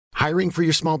Hiring for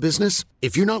your small business?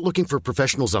 If you're not looking for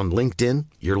professionals on LinkedIn,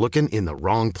 you're looking in the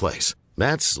wrong place.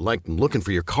 That's like looking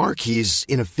for your car keys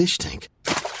in a fish tank.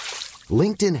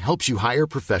 LinkedIn helps you hire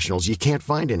professionals you can't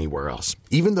find anywhere else,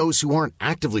 even those who aren't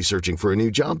actively searching for a new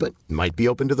job but might be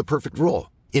open to the perfect role.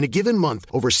 In a given month,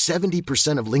 over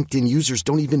 70% of LinkedIn users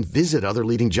don't even visit other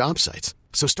leading job sites.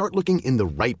 So start looking in the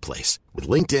right place. With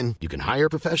LinkedIn, you can hire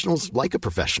professionals like a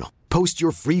professional. Post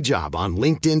your free job on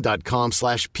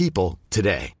linkedin.com/people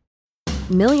today.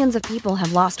 Millions of people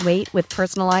have lost weight with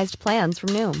personalized plans from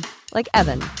Noom. Like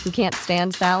Evan, who can't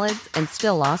stand salads and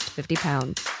still lost 50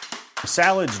 pounds.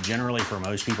 Salads generally for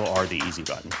most people are the easy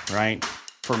button, right?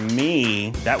 For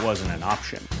me, that wasn't an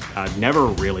option. I never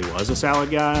really was a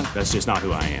salad guy. That's just not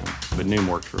who I am. But Noom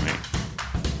worked for me.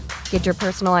 Get your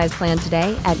personalized plan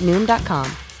today at Noom.com.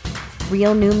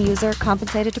 Real Noom user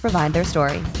compensated to provide their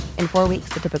story. In 4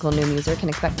 weeks, the typical Noom user can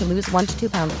expect to lose 1 to 2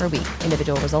 pounds per week.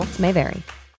 Individual results may vary.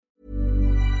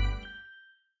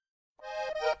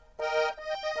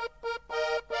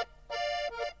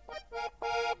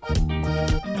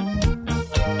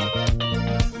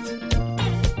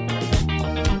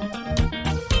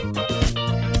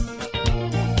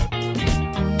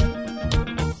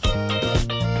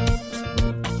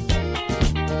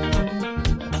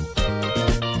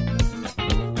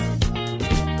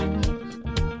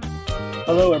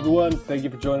 Hello, everyone. Thank you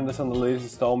for joining us on the latest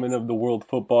installment of the World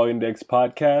Football Index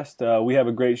podcast. We have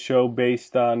a great show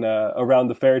based on around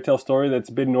the fairy tale story that's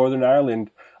been Northern Ireland.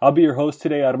 I'll be your host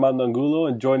today, Armando Angulo,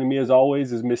 and joining me as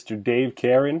always is Mr. Dave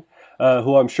Karen,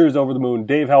 who I'm sure is over the moon.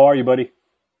 Dave, how are you, buddy?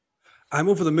 I'm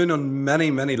over the moon on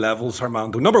many, many levels,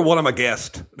 Armando. Number one, I'm a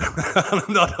guest.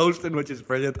 I'm not hosting, which is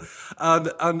brilliant.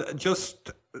 And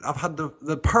just, I've had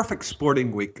the perfect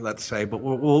sporting week, let's say, but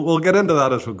we'll get into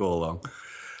that as we go along.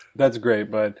 That's great,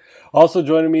 bud. Also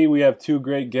joining me, we have two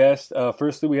great guests.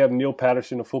 Firstly, we have Neil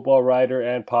Patterson, a football writer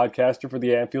and podcaster for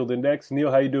the Anfield Index.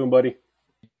 Neil, how you doing, buddy?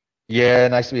 Yeah,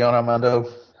 nice to be on, Armando.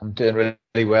 I'm doing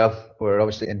really well. We're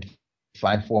obviously in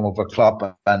fine form over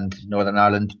Klopp, and Northern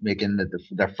Ireland making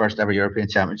their first ever European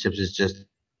Championships is just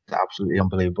absolutely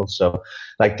unbelievable. So,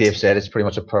 like Dave said, it's pretty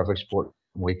much a perfect sport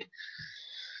week.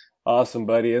 Awesome,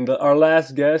 buddy. And our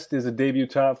last guest is a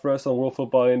debutant for us on World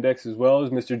Football Index as well, is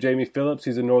Mr. Jamie Phillips.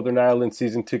 He's a Northern Ireland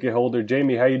season ticket holder.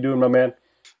 Jamie, how you doing, my man?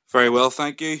 Very well,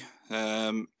 thank you.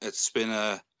 It's been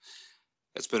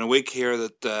a week here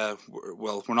that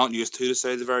we're not used to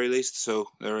say the very least. So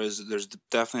there's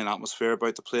definitely an atmosphere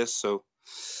about the place. So,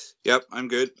 yep, I'm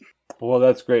good. Well,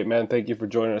 that's great, man. Thank you for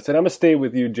joining us. And I'm going to stay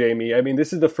with you, Jamie. I mean,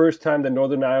 this is the first time that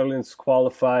Northern Ireland's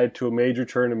qualified to a major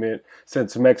tournament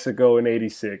since Mexico in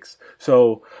 '86.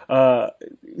 So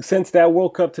since that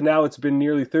World Cup to now, it's been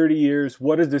nearly 30 years.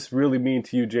 What does this really mean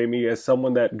to you, Jamie, as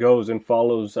someone that goes and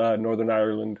follows Northern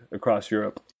Ireland across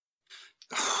Europe?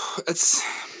 It's,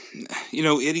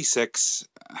 86,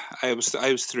 I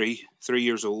was three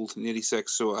years old in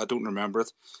 '86, so I don't remember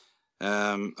it.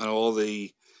 And all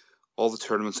the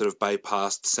tournaments that have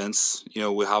bypassed since,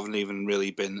 we haven't even really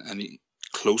been any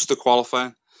close to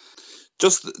qualifying.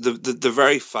 Just the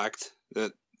very fact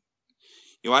that,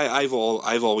 I've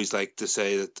always liked to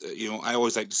say that, I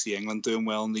always like to see England doing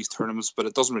well in these tournaments, but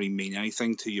it doesn't really mean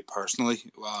anything to you personally.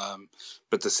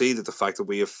 But to see that the fact that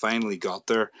we have finally got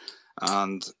there,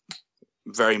 and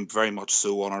very, very much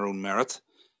so on our own merit,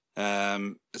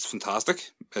 it's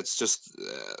fantastic. It's just,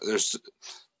 there's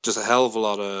just a hell of a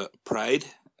lot of pride,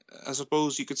 I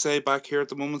suppose you could say, back here at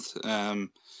the moment, and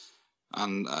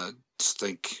I just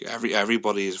think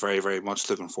everybody is very, very much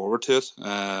looking forward to it.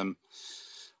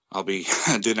 I'll be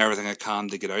doing everything I can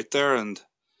to get out there, and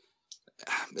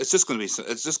it's just going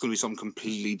to be something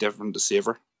completely different to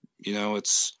savor. We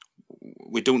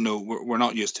don't know, we're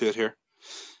not used to it here.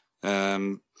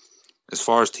 As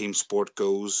far as team sport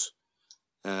goes,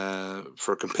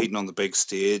 for competing on the big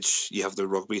stage, you have the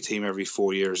rugby team every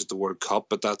 4 years at the World Cup,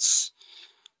 but that's,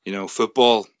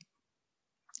 football,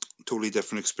 totally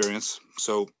different experience.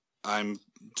 So I'm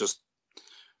just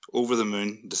over the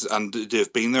moon. And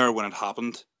they've been there when it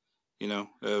happened. It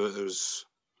was,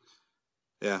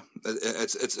 yeah.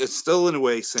 It's still in a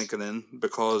way sinking in,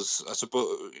 because I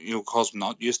suppose, because I'm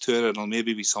not used to it. It'll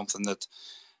maybe be something that,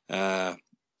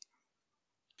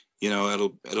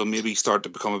 it'll maybe start to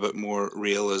become a bit more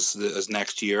real as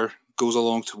next year goes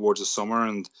along towards the summer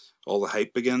and all the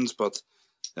hype begins. But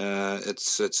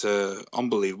it's a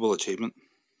unbelievable achievement.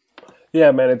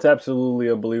 Yeah, man, it's absolutely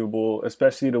unbelievable,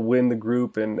 especially to win the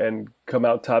group and come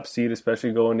out top seed,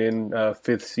 especially going in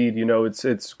fifth seed.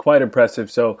 It's quite impressive.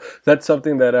 So that's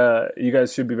something that you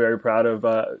guys should be very proud of.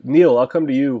 Neil, I'll come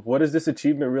to you. What does this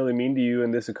achievement really mean to you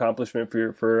and this accomplishment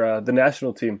for the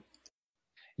national team?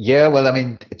 Yeah, well, I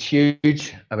mean, it's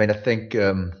huge. I mean, I think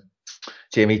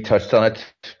Jamie touched on it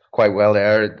quite well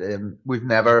there. We've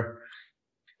never,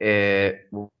 uh,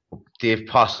 Dave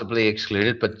possibly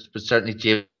excluded, but certainly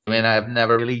Jamie and I have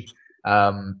never really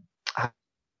um,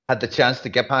 had the chance to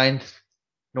get behind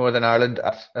Northern Ireland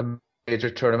at a major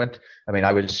tournament. I mean,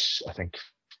 I think,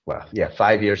 well, yeah,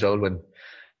 5 years old when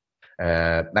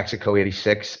Mexico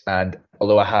 '86, and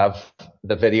although I have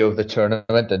the video of the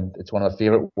tournament and it's one of my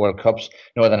favorite World Cups,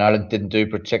 Northern Ireland didn't do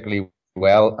particularly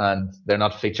well, and they're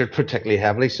not featured particularly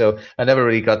heavily. So I never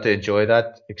really got to enjoy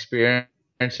that experience.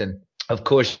 And of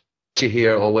course, you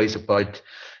hear always about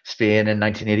Spain in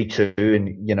 1982,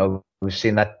 and we've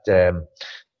seen that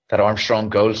Armstrong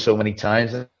goal so many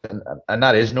times, and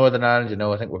that is Northern Ireland.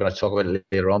 I think we're going to talk about it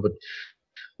later on, but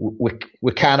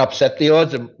we can upset the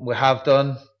odds, and we have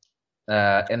done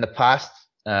in the past,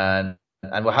 and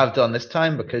we have done this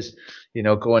time because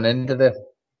going into the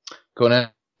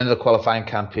qualifying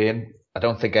campaign, I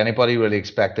don't think anybody really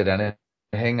expected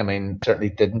anything. I mean, certainly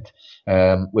didn't.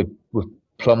 We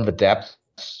plumbed the depths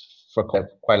for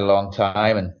quite a long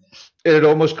time, and it had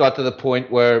almost got to the point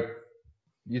where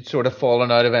you'd sort of fallen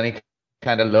out of any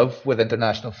kind of love with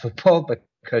international football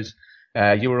because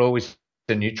you were always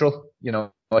the neutral,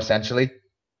 essentially.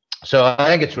 So I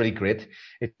think it's really great.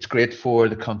 It's great for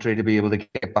the country to be able to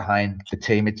get behind the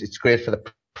team. It's great for the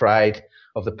pride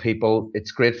of the people.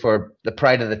 It's great for the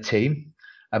pride of the team.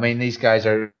 I mean, these guys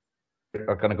are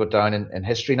going to go down in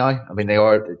history now. I mean, they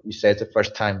are. You say it's the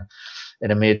first time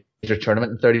in a major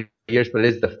tournament in 30 years, but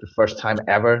it is the first time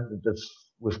ever that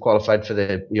we've qualified for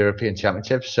the European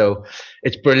Championships. So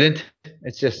it's brilliant.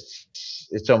 It's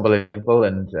unbelievable.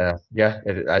 And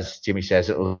as Jimmy says,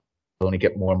 it'll only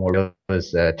get more and more real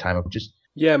as time approaches.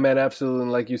 Yeah, man, absolutely.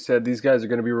 And like you said, these guys are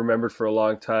going to be remembered for a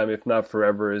long time, if not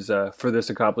forever, for this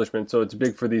accomplishment. So it's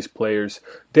big for these players.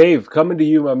 Dave, coming to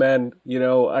you, my man.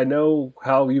 I know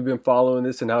how you've been following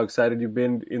this and how excited you've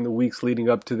been in the weeks leading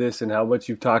up to this and how much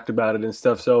you've talked about it and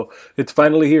stuff. So it's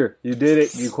finally here. You did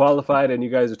it. You qualified, and you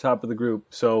guys are top of the group.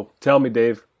 So tell me,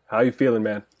 Dave, how you feeling,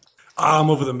 man? I'm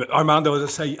over the Armando,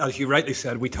 as you rightly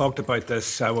said, we talked about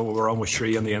this when we were on with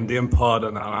Sri on the Indian pod,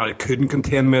 and I couldn't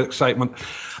contain my excitement.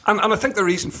 And I think the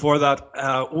reason for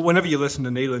that, whenever you listen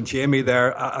to Neil and Jamie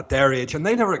there at their age, and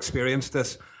they never experienced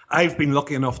this, I've been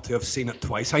lucky enough to have seen it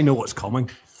twice. I know what's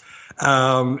coming.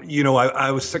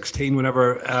 I was 16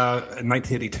 whenever, in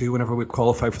 1982, whenever we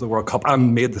qualified for the World Cup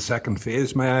and made the second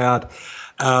phase, may I add.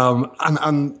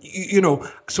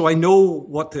 So I know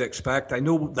what to expect. I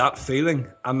know that feeling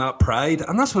and that pride.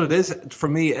 And that's what it is. For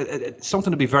me, it's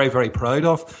something to be very, very proud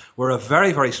of. We're a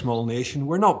very, very small nation.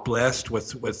 We're not blessed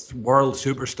with world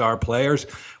superstar players.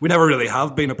 We never really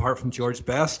have been, apart from George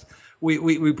Best.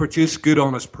 We produce good,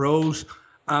 honest pros.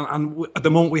 And at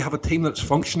the moment, we have a team that's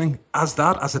functioning as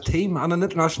a team. And in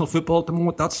international football at the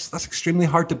moment, that's extremely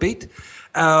hard to beat.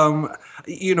 I'd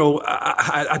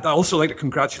also like to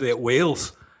congratulate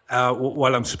Wales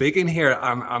while I'm speaking here,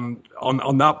 and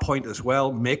on that point as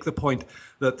well, make the point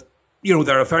that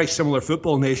they're a very similar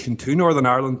football nation to Northern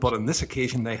Ireland, but on this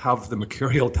occasion they have the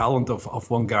mercurial talent of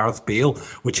one Gareth Bale,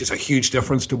 which is a huge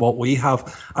difference to what we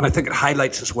have. And I think it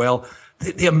highlights as well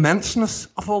the immenseness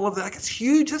of all of that. It's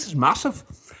huge. This is massive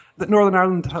that Northern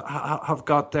Ireland have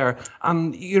got there.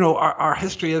 And, our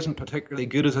history isn't particularly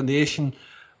good as a nation,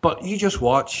 but you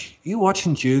watch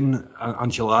in June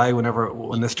and July,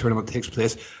 when this tournament takes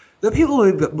place, the people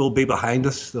will be behind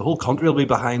us, the whole country will be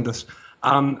behind us.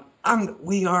 And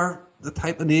we are the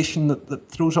type of nation that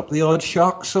throws up the odd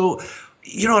shock. So,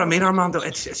 you know what I mean, Armando?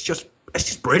 It's just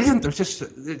brilliant. There's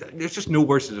just no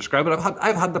words to describe it.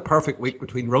 I've had the perfect week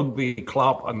between rugby,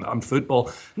 Klopp, and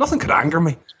football. Nothing could anger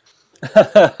me.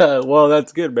 Well,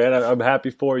 that's good, man. I'm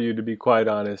happy for you, to be quite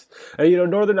honest.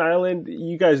 And, Northern Ireland,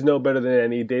 you guys know better than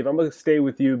any. Dave, I'm going to stay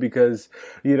with you because,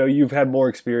 you've had more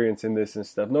experience in this and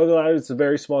stuff. Northern Ireland is a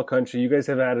very small country. You guys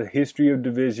have had a history of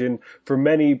division for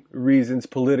many reasons,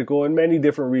 political and many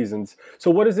different reasons.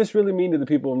 So what does this really mean to the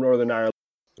people of Northern Ireland?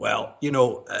 Well,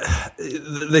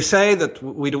 they say that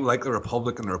we don't like the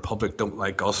Republic and the Republic don't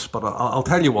like us. But I'll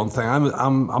tell you one thing: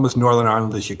 I'm as Northern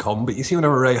Ireland as you come. But you see,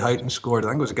 whenever Ray Houghton scored, I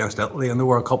think it was against Italy in the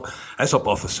World Cup, I was up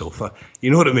off the sofa.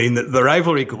 You know what I mean? The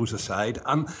rivalry goes aside,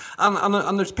 and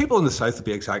there's people in the south that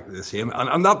be exactly the same,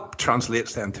 and that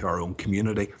translates then to our own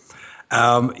community.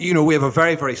 We have a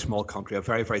very, very small country, a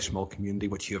very, very small community,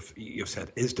 which you've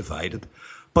said is divided.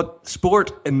 But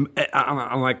sport,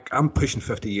 I'm pushing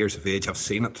 50 years of age. I've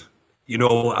seen it,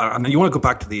 and you want to go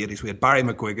back to the 80s. We had Barry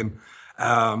McGuigan,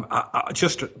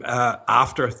 just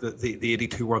after the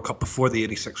 82 World Cup, before the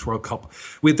 86 World Cup.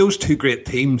 We had those two great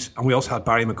teams, and we also had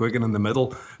Barry McGuigan in the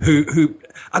middle,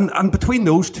 and between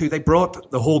those two, they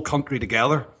brought the whole country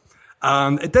together.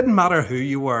 And it didn't matter who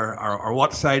you were or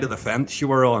what side of the fence you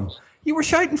were on. You were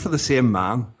shouting for the same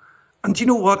man. And you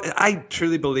know what? I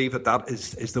truly believe that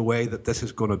is the way that this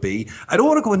is going to be. I don't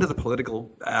want to go into the political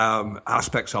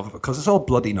aspects of it because it's all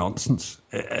bloody nonsense.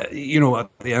 At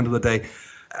the end of the day,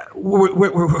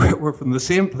 we're from the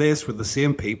same place with the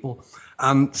same people.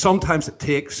 And sometimes it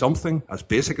takes something as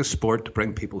basic as sport to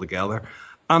bring people together.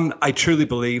 And I truly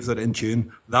believe that in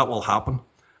June that will happen.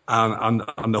 And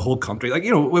the whole country. We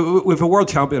have a world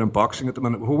champion in boxing at the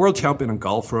minute. We have a world champion in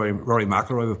golf, Rory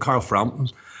McIlroy. We have Carl Frampton.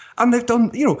 And they've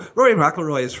done, Rory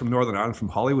McIlroy is from Northern Ireland, from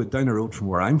Hollywood, down the road from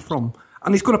where I'm from.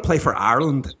 And he's going to play for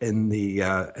Ireland in the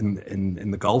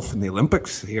in the golf in the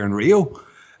Olympics here in Rio,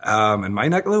 in my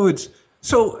neck of the woods.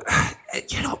 So,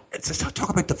 it's talk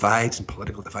about divides and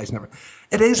political divides and everything.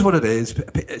 It is what it is.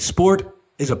 Sport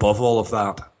is above all of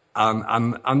that.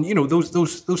 And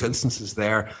those instances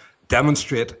there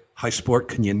demonstrate how sport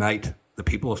can unite the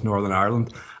people of Northern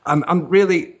Ireland. And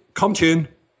really, come June,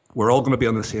 we're all going to be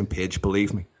on the same page,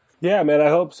 believe me. Yeah, man, I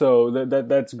hope so.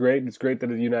 That's great. It's great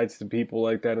that it unites the people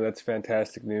like that, and that's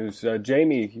fantastic news.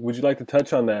 Jamie, would you like to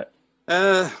touch on that?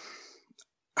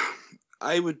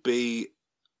 I would be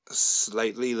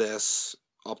slightly less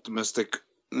optimistic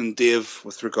than Dave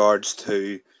with regards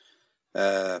to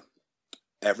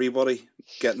everybody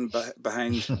getting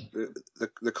behind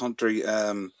the country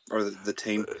or the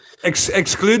team.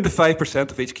 Exclude the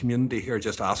 5% of each community who are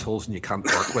just assholes and you can't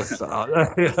work with.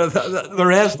 The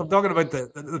rest, I'm talking about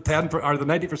the 10 or the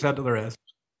 90% of the rest.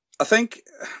 I think,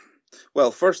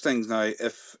 well, first things now,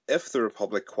 if the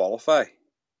Republic qualify,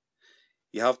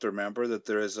 you have to remember that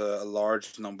there is a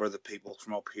large number of the people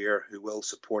from up here who will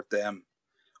support them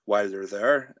while they're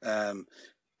there.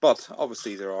 But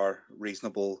obviously there are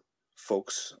reasonable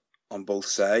folks on both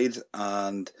sides,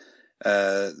 and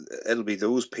it'll be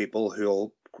those people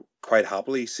who'll quite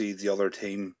happily see the other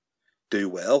team do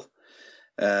well.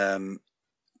 I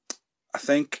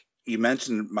think you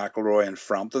mentioned McIlroy and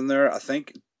Frampton there. I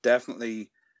think definitely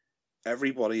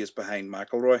everybody is behind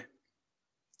McIlroy,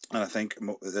 and I think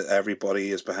everybody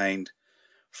is behind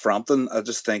Frampton. I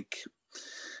just think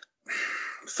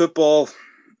football,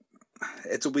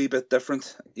 it's a wee bit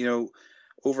different.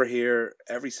 Over here,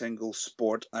 every single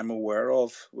sport I'm aware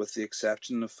of, with the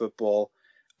exception of football,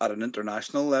 at an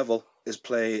international level, is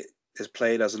played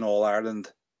as an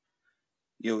All-Ireland.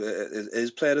 It is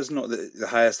played as the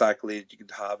highest accolade you could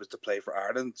have is to play for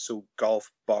Ireland. So golf,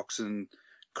 boxing,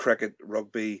 cricket,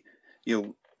 rugby,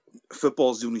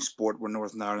 football is the only sport where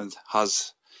Northern Ireland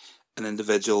has an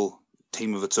individual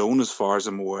team of its own, as far as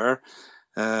I'm aware.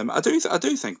 I do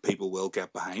think people will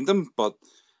get behind them, but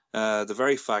the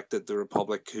very fact that the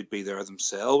Republic could be there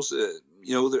themselves,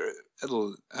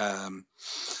 it'll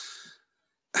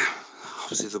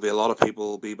obviously there'll be a lot of people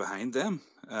will be behind them.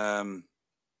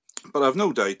 But I've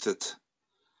no doubt that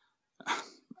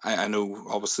I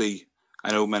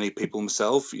know many people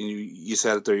myself. You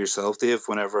said it there yourself, Dave.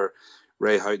 Whenever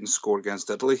Ray Houghton scored against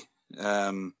Italy,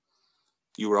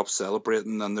 you were up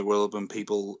celebrating, and there will have been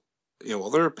people,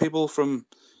 other people from,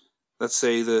 let's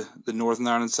say, the Northern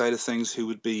Ireland side of things who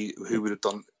would have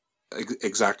done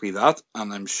exactly that,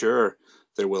 and I'm sure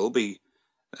there will be.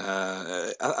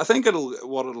 I think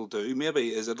what it'll do maybe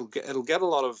is it'll get a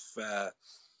lot of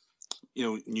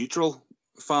neutral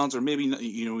fans, or maybe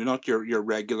not your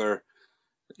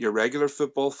regular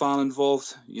football fan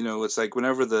involved. It's like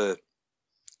whenever the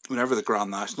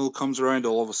Grand National comes around,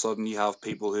 all of a sudden you have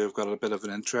people who have got a bit of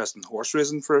an interest in horse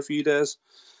racing for a few days.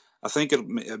 I think it'll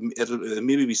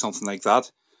maybe be something like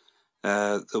that.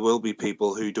 There will be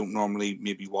people who don't normally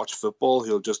maybe watch football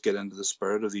who'll just get into the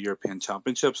spirit of the European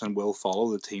Championships and will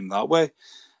follow the team that way.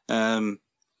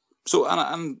 So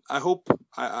I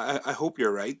hope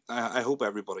you're right. I hope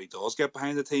everybody does get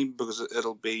behind the team, because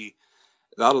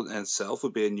that in itself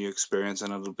would be a new experience,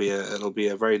 and it'll be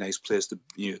a very nice place to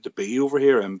be over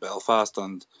here in Belfast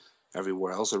and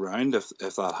everywhere else around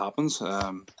if that happens.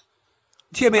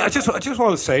 Jamie, I just want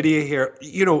to say to you here,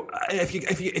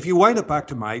 if you wind it back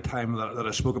to my time that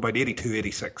I spoke about, 82,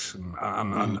 86,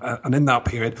 and in that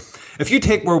period, if you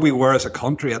take where we were as a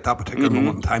country at that particular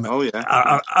moment in time,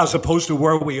 as opposed to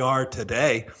where we are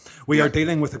today, we are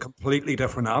dealing with a completely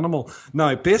different animal.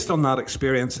 Now, based on that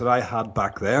experience that I had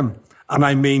back then, and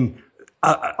I mean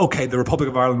Okay, the Republic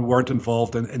of Ireland weren't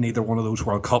involved in either one of those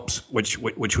World Cups, which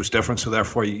was different. So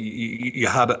therefore, you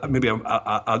had maybe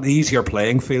an easier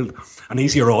playing field, an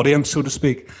easier audience, so to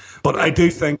speak. But I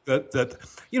do think that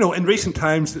in recent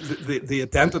times, the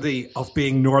identity of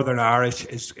being Northern Irish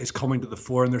is coming to the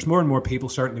fore, and there's more and more people,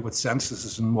 certainly with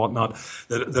censuses and whatnot,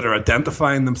 that are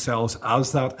identifying themselves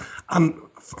as that. And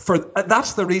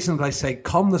that's the reason that I say,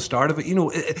 come the start of it,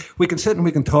 we can sit and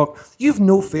we can talk. You've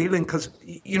no feeling because,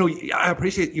 I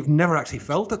appreciate you've never actually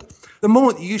felt it. The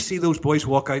moment you see those boys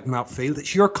walk out in that field,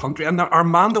 it's your country. And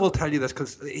Armando will tell you this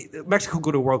because Mexico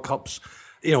go to World Cups,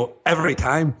 every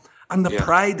time. And the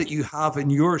pride that you have in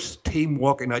your team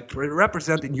walking out,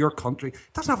 representing your country,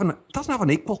 doesn't have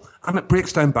an equal. And it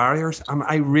breaks down barriers. And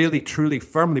I really, truly,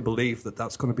 firmly believe that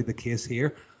that's going to be the case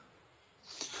here.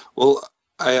 Well,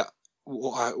 I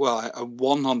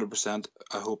 100%.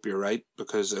 I hope you're right,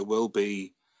 because it'll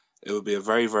be a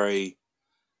very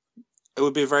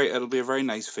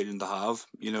nice feeling to have.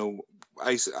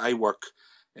 I work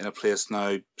in a place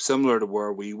now similar to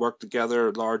where we work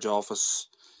together, large office,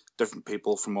 different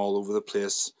people from all over the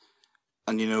place,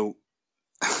 and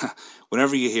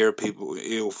whenever you hear people,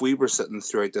 if we were sitting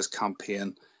throughout this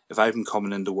campaign, if I've been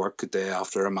coming into work a day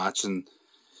after a match and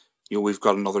we've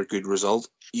got another good result,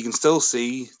 you can still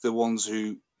see the ones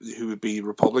who would be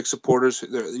Republic supporters.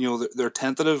 They're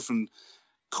tentative and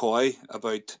coy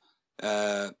about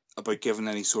giving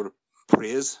any sort of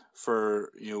praise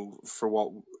for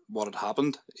what had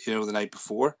happened the night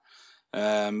before.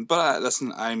 But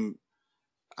listen,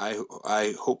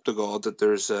 I hope to God that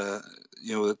there's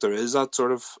that there is that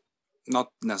sort of, not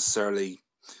necessarily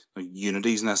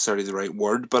unity is necessarily the right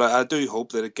word, but I do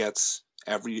hope that it gets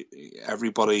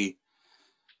everybody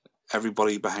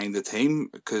behind the team,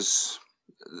 because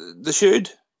they should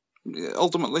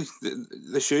ultimately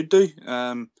they should do.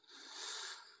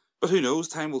 But who knows?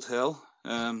 Time will tell.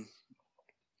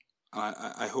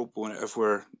 I hope if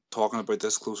we're talking about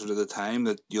this closer to the time,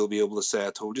 that you'll be able to say,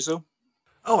 "I told you so."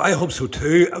 Oh, I hope so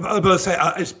too. But I say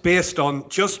it's based on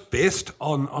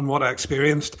what I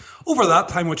experienced over that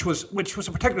time, which was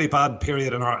a particularly bad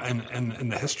period in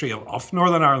the history of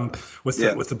Northern Ireland with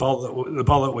the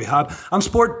ball that we had. And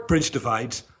sport bridged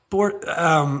divides. Sport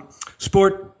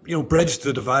bridged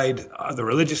the divide, the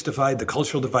religious divide, the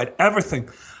cultural divide, everything.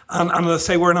 And as I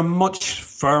say, we're in a much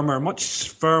firmer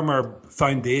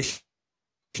foundation,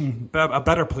 a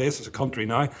better place as a country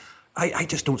now. I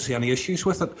just don't see any issues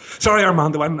with it. Sorry,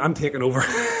 Armando, I'm taking over.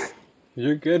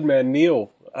 You're good, man.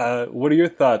 Neil, what are your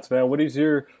thoughts, man? What is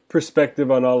your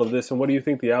perspective on all of this, and what do you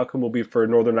think the outcome will be for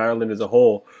Northern Ireland as a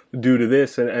whole due to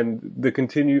this and the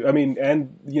continue? I mean,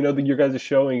 and your guys are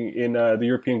showing in the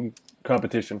European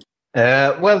competition.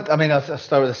 I'll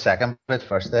start with the second bit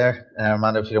first there,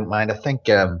 Armando, if you don't mind. I think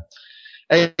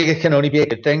it can only be a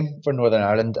good thing for Northern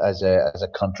Ireland as a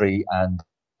country and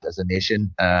as a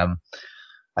nation.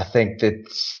 I think that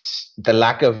the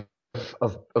lack of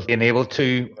being able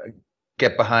to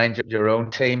get behind your own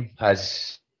team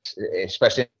has,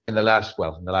 especially in the last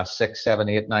 6, 7,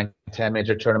 8, 9, 10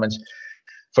 major tournaments.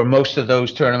 For most of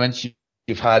those tournaments,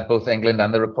 you've had both England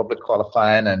and the Republic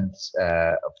qualifying, and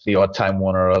the odd time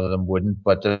one or other of them wouldn't.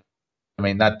 But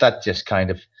that just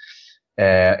kind of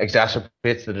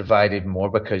exacerbates the divide even more,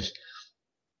 because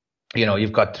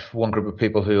you've got one group of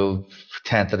people who'll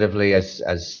tentatively,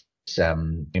 as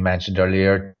you mentioned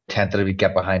earlier, tentatively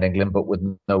get behind England, but with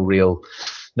no real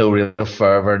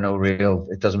fervour,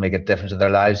 it doesn't make a difference in their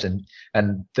lives, and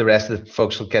the rest of the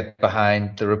folks will get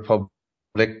behind the Republic,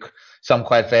 some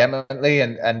quite vehemently,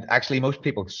 and actually most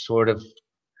people sort of,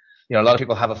 a lot of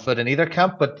people have a foot in either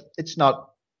camp, but it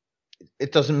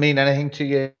doesn't mean anything to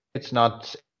you. It's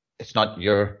not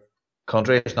your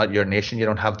country, it's not your nation. You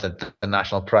don't have the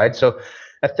national pride. So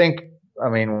I think,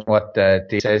 what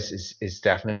Dave says is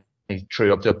definitely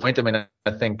true up to a point. I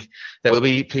think there will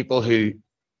be people who,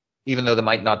 even though they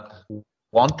might not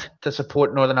want to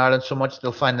support Northern Ireland so much,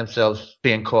 they'll find themselves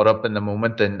being caught up in the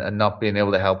moment and not being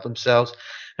able to help themselves.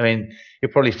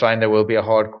 You'll probably find there will be a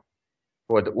hardcore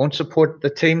that won't support the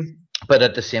team, but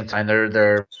at the same time,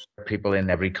 there are people in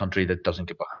every country that doesn't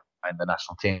get behind the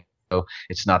national team. So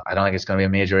I don't think it's going to be a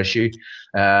major issue.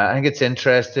 I think it's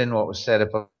interesting what was said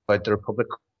about the Republic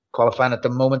qualifying. At the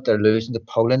moment, they're losing to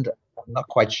Poland. I'm not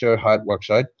quite sure how it works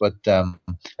out, but I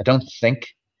don't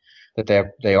think that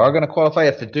they are going to qualify.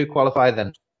 If they do qualify,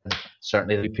 then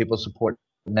certainly there'll be people supporting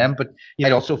them. But you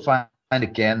might also find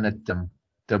again that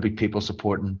there'll be people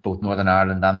supporting both Northern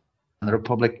Ireland and the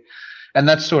Republic, and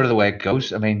that's sort of the way it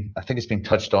goes. I think it's been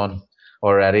touched on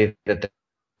already that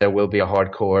there will be a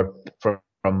hardcore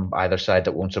from either side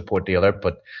that won't support the other.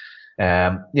 But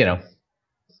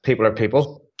people are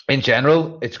people, in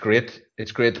general, it's great.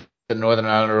 It's great that Northern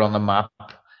Ireland are on the map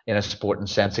in a sporting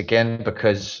sense again,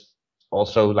 because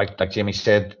also, like Jamie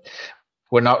said,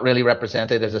 we're not really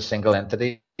represented as a single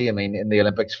entity. I mean, in the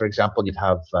Olympics, for example, you'd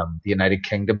have the United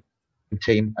Kingdom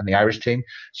team and the Irish team.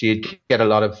 So you'd get a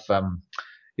lot of,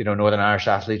 Northern Irish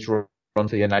athletes run to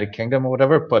the United Kingdom or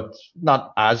whatever, but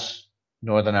not as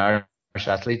Northern Irish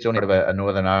athletes, only have a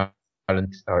Northern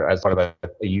Ireland or as part of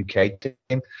a UK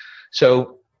team.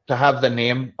 So to have the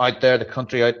name out there, the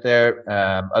country out there,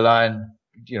 allowing,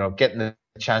 getting the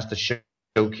chance to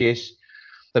showcase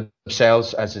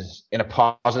themselves as in a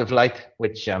positive light,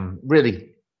 which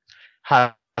really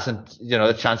hasn't,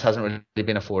 the chance hasn't really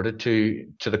been afforded to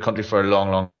the country for a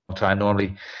long, long time.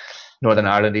 Normally, Northern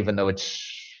Ireland, even though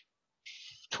it's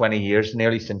 20 years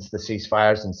nearly since the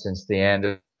ceasefires and since the end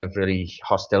of really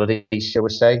hostilities, shall we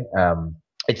say,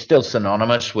 it's still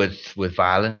synonymous with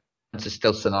violence. It's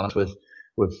still synonymous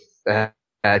with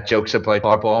jokes about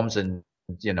car bombs and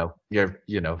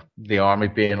the army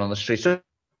being on the streets, so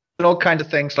all kinds of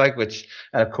things like which,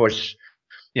 and of course,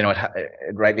 it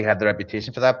rightly had the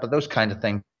reputation for that. But those kind of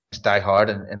things die hard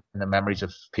in the memories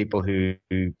of people who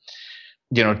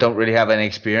don't really have any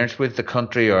experience with the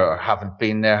country or haven't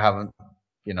been there, haven't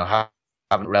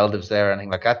relatives there or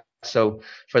anything like that. So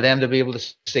for them to be able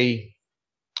to see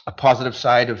a positive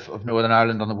side of Northern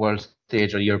Ireland on the world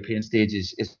stage or European stage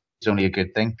is only a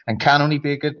good thing, and can only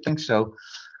be a good thing. So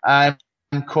I'm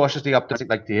cautiously optimistic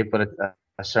like Dave, but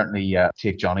I certainly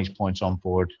take Johnny's points on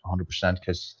board 100%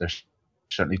 because there's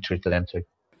certainly truth to them too.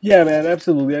 Yeah, man,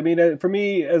 absolutely. I mean, for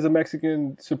me as a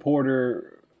Mexican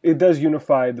supporter, it does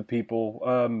unify the people.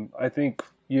 I think,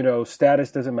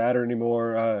 status doesn't matter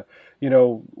anymore.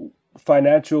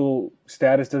 Financial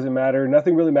status doesn't matter.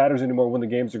 Nothing really matters anymore when the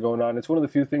games are going on. It's one of the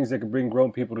few things that can bring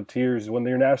grown people to tears when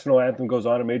your national anthem goes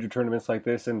on in major tournaments like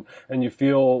this, and you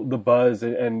feel the buzz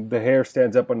and the hair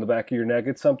stands up on the back of your neck.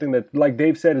 It's something that, like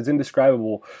Dave said, is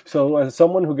indescribable. So as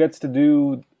someone who gets to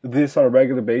do this on a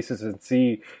regular basis and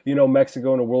see,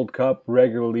 Mexico in a World Cup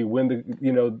regularly, win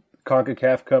the,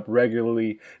 CONCACAF Cup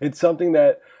regularly, it's something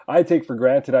that I take for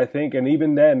granted, I think, and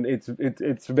even then,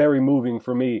 it's very moving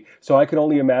for me. So I can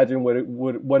only imagine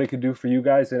what it could do for you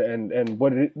guys, and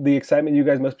the excitement you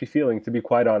guys must be feeling, to be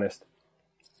quite honest.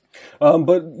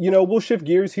 But we'll shift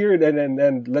gears here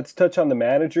and let's touch on the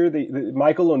manager.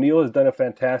 Michael O'Neill has done a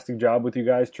fantastic job with you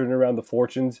guys, turning around the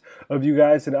fortunes of you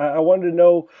guys, and I wanted to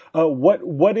know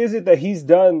what is it that he's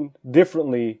done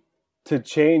differently to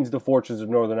change the fortunes of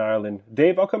Northern Ireland.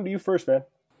 Dave, I'll come to you first, man.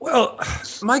 Well,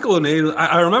 Michael O'Neill,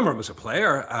 I remember him as a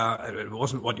player. It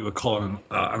wasn't what you would call an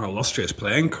illustrious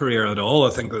playing career at all.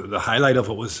 I think the highlight of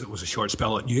it was a short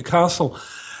spell at Newcastle.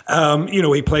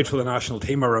 He played for the national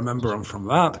team. I remember him from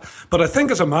that. But I think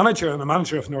as a manager and a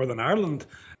manager of Northern Ireland,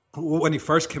 when he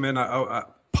first came in, I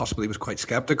possibly was quite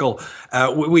sceptical.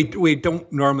 We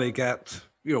don't normally get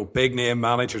big name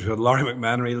managers. We had Larry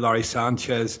McMenery, Larry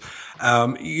Sanchez.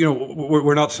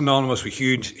 We're not synonymous with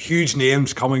huge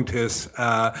names coming to us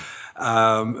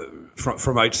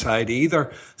from outside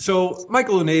either. So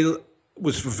Michael O'Neill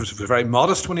was very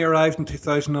modest when he arrived in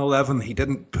 2011. He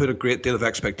didn't put a great deal of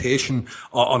expectation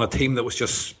on a team that was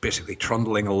just basically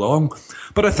trundling along.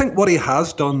 But I think what he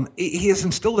has done, he has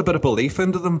instilled a bit of belief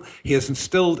into them. He has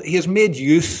made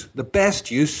the best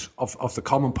use of the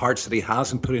common parts that he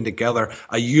has in putting together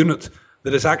a unit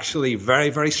that is actually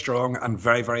very, very strong and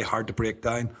very, very hard to break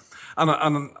down.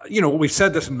 And we've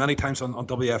said this many times on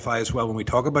WFI as well when we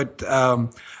talk about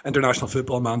international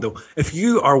football, Mando. If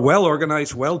you are well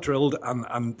organised, well drilled,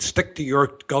 and stick to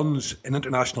your guns in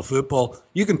international football,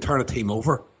 you can turn a team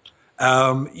over.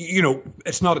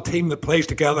 It's not a team that plays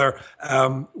together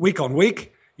week on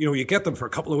week. You get them for a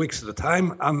couple of weeks at a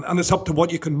time, and it's up to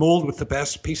what you can mould with the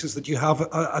best pieces that you have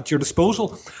at your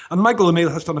disposal. And Michael O'Neill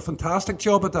has done a fantastic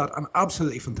job at that, an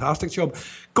absolutely fantastic job.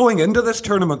 Going into this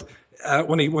tournament,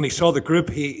 when he saw the group,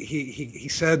 he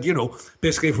said,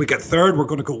 basically, if we get third, we're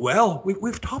going to go well.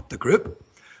 We've topped the group.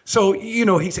 So,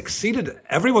 he's exceeded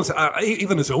everyone's,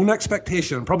 even his own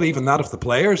expectation, and probably even that of the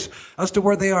players, as to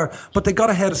where they are. But they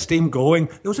got ahead of steam going.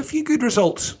 There was a few good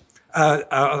results. As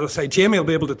I say, Jamie will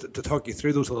be able to talk you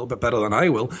through those a little bit better than I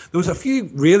will. There was a few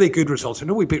really good results. I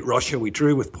know we beat Russia. We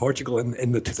drew with Portugal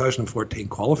in the 2014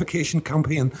 qualification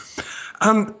campaign.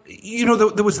 And,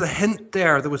 there was the hint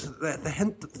there. There was the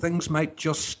hint that things might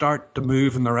just start to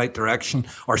move in the right direction.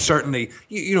 Or certainly,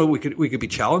 we could be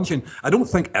challenging. I don't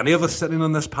think any of us sitting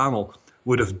on this panel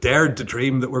would have dared to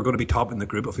dream that we're going to be top in the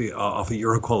group of a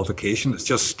Euro qualification. It's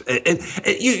just,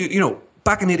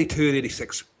 back in 82 and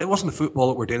 86, it wasn't the football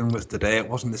that we're dealing with today. It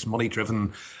wasn't this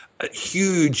money-driven,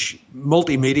 huge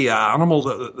multimedia animal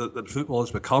that football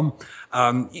has become.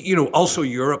 Also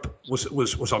Europe was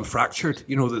unfractured.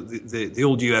 The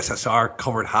old USSR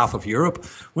covered half of Europe.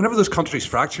 Whenever those countries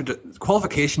fractured,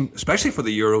 qualification, especially for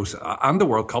the Euros and the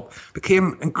World Cup,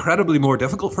 became incredibly more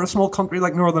difficult for a small country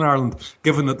like Northern Ireland,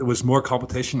 given that there was more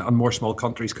competition and more small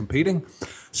countries competing.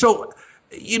 So,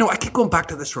 I keep going back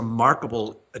to this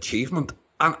remarkable achievement,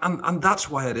 and that's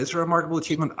why it is a remarkable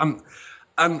achievement. And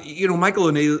Michael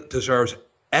O'Neill deserves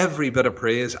every bit of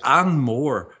praise and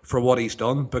more for what he's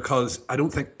done, because I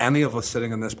don't think any of us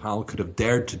sitting in this panel could have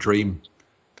dared to dream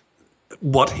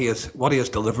what he has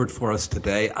delivered for us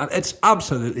today, and it's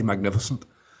absolutely magnificent.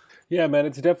 Yeah, man,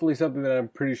 it's definitely something that I'm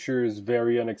pretty sure is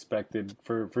very unexpected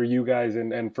for you guys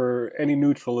and for any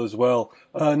neutral as well.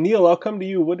 Neil, I'll come to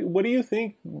you. What do you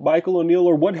think Michael O'Neill,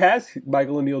 or what has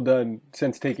Michael O'Neill done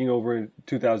since taking over in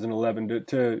 2011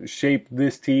 to shape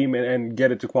this team and get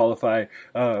it to qualify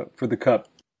for the Cup?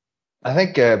 I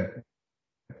think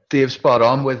Dave's spot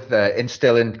on with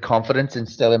instilling confidence,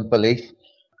 instilling belief.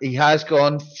 He has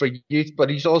gone for youth, but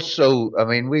he's also,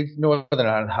 we've Northern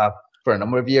Ireland have for a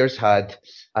number of years had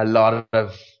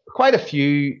quite a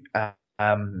few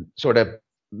sort of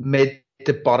mid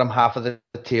to bottom half of the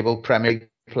table Premier League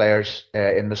players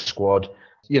in the squad.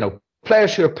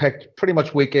 Players who are picked pretty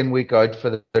much week in, week out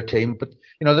for their team, but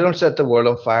they don't set the world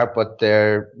on fire, but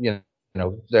they're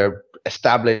they're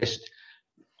established,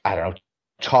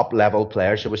 top level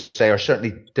players, I would say, or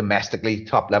certainly domestically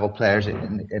top level players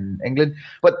in England.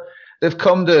 But they've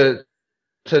come to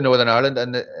Northern Ireland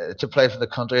and to play for the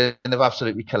country, and they've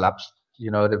absolutely collapsed.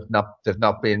 They've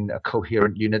not been a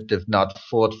coherent unit. They've not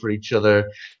fought for each other.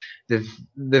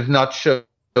 They've not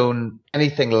shown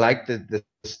anything like the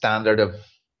standard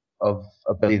of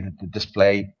ability to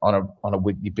display on a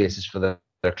weekly basis for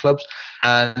their clubs.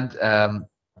 And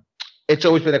it's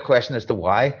always been a question as to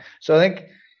why. So I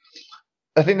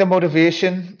think the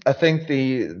motivation, I think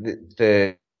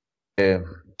the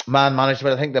man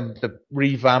management, I think the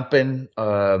revamping,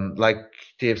 like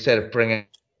Dave said, of bringing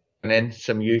in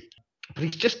some youth, but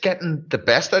he's just getting the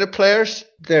best out of players.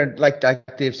 They're like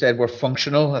Dave said, we're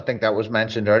functional. I think that was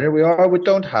mentioned earlier. We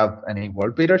don't have any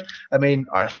world beaters.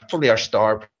 Probably our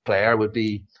star player would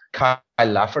be Kyle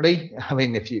Lafferty.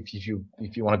 If you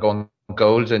want to go on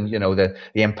goals and the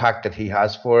impact that he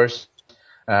has for us.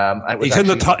 He's in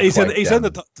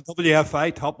the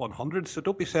WFI top 100, so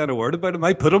don't be saying a word about him.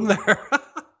 I put him there.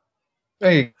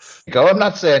 There you go. I'm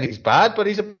not saying he's bad, but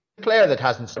he's a player that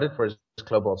hasn't started for his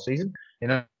club all season.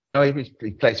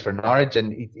 He plays for Norwich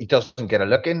and he doesn't get a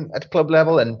look in at the club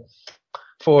level. And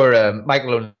for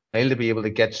Michael O'Neill to be able to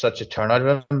get such a turnout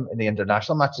of him in the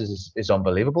international matches is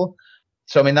unbelievable.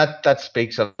 So that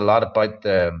speaks a lot about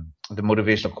the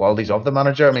motivational qualities of the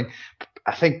manager.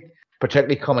 I think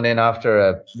particularly coming in after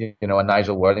a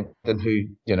Nigel Worthington,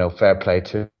 who fair play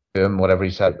to him, whatever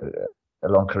he's had a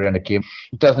long career in the game.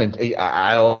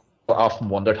 I often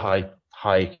wondered how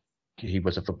he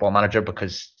was a football manager,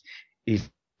 because he's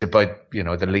about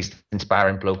the least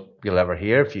inspiring bloke you'll ever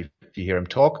hear if you hear him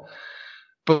talk.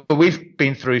 But we've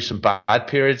been through some bad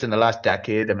periods in the last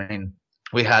decade.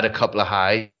 We had a couple of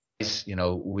highs.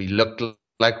 We looked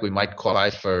like we might qualify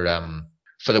for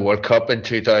the World Cup in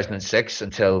 2006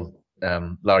 until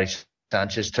Larry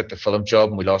Sanchez took the Fulham job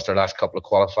and we lost our last couple of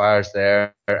qualifiers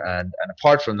there. And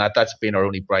apart from that, that's been our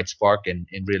only bright spark in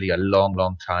really a long,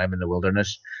 long time in the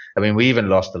wilderness. We even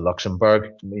lost to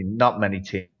Luxembourg. Not many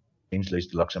teams lose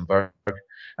to Luxembourg.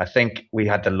 I think we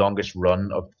had the longest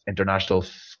run of international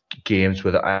games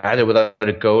either without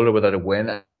a goal or without a win.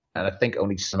 And I think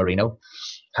only San Marino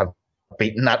have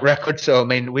beaten that record. So,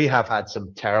 we have had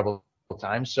some terrible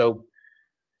times. So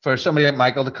for somebody like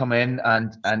Michael to come in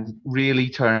and really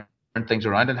turn things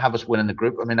around and have us win in the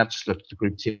group. I've just looked at the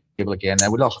group table again.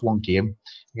 Now, we lost one game.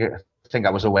 I think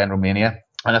that was away in Romania.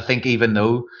 And I think even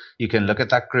though you can look at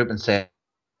that group and say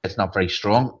it's not very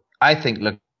strong, I think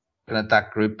looking at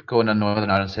that group, going on Northern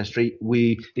Ireland's history,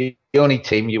 the only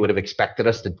team you would have expected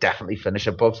us to definitely finish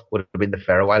above would have been the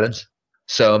Faroe Islands.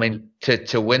 So,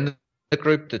 to win the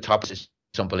group, the top is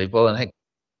unbelievable. And I think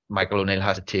Michael O'Neill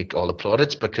has to take all the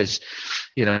plaudits because,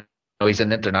 he's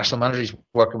an international manager. He's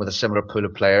working with a similar pool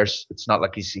of players. It's not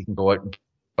like he can go out and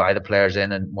buy the players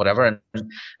in and whatever. And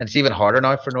it's even harder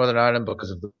now for Northern Ireland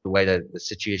because of the way that the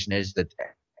situation is, that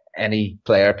any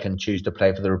player can choose to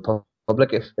play for the Republic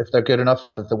if they're good enough,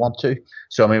 if they want to.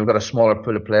 So, we've got a smaller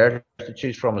pool of players to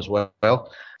choose from as well.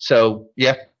 So,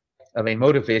 yeah,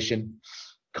 motivation,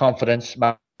 confidence,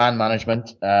 man management.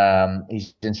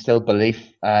 He's instilled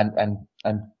belief and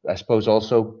I suppose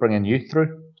also bringing youth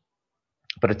through.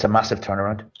 but it's a massive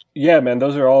turnaround. Yeah, man,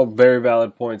 those are all very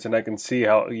valid points, and I can see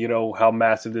how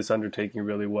massive this undertaking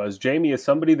really was. Jamie, as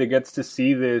somebody that gets to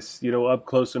see this, up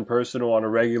close and personal on a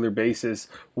regular basis,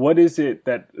 what is it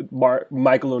that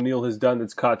Michael O'Neill has done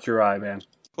that's caught your eye, man?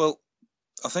 Well,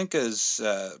 I think as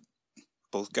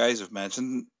both guys have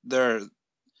mentioned, there's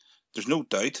no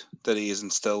doubt that he has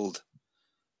instilled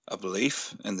a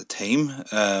belief in the team.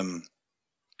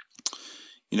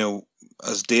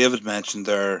 As David mentioned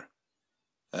there,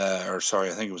 I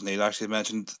think it was Neil actually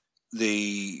mentioned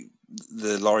the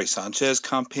Lawrie Sanchez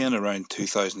campaign around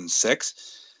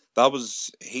 2006. That was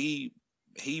he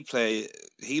played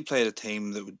a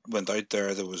team that went out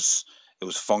there that was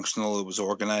functional, it was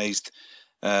organised,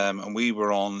 and we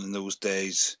were on in those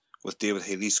days with David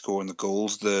Healy scoring the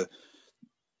goals, the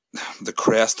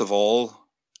crest of a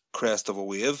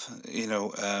wave,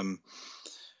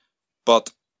 but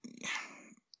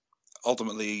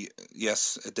ultimately,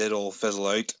 yes, it did all fizzle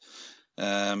out.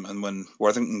 And when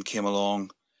Worthington came along,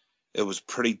 it was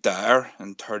pretty dire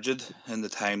and turgid in the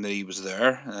time that he was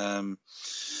there.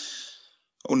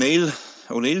 O'Neill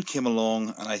came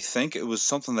along, and I think it was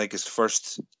something like his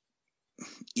first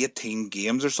 18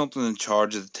 games or something in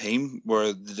charge of the team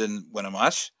where they didn't win a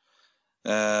match.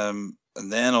 And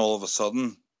then all of a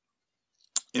sudden,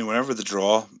 whenever the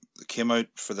draw came out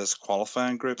for this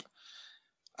qualifying group,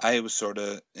 I was sort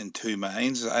of in two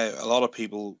minds. A lot of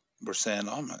people were saying,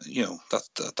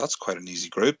 that's quite an easy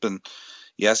group. And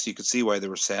yes, you could see why they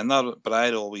were saying that. But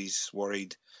I'd always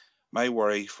worried. My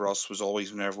worry for us was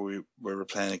always whenever we were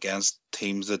playing against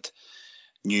teams that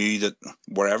knew that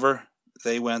wherever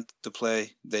they went to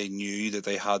play, they knew that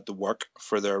they had to work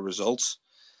for their results.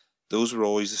 Those were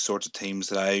always the sorts of teams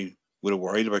that I would have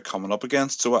worried about coming up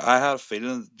against. So I had a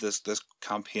feeling this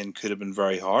campaign could have been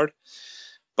very hard.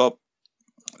 But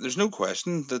there's no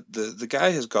question that the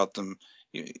guy has got them.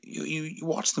 You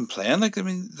watch them playing.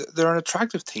 They're an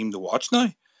attractive team to watch now.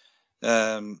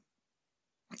 And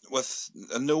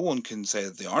no one can say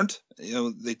that they aren't.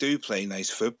 They do play nice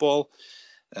football.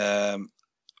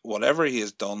 Whatever he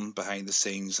has done behind the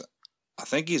scenes, I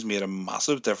think he's made a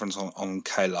massive difference on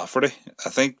Kyle Lafferty. I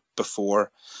think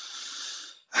before,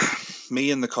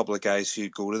 me and the couple of guys who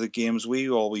go to the games, we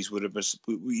always would have.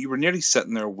 We were nearly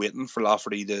sitting there waiting for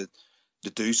Lafferty to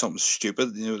do something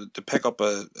stupid, to pick up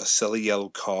a silly yellow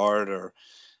card, or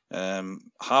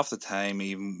half the time,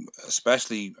 even,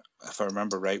 especially if I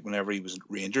remember right, whenever he was at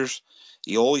Rangers,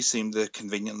 he always seemed to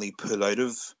conveniently pull out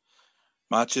of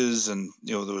matches, and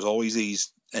there was always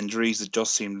these injuries that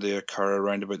just seemed to occur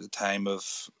around about the time of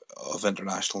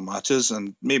international matches,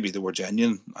 and maybe they were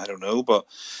genuine, I don't know, but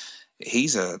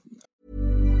he's a...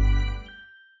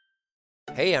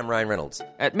 Hey, I'm Ryan Reynolds.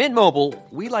 At Mint Mobile,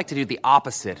 we like to do the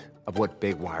opposite of what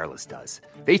Big Wireless does.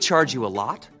 They charge you a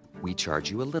lot, we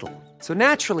charge you a little. So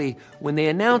naturally, when they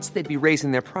announced they'd be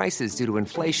raising their prices due to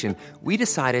inflation, we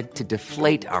decided to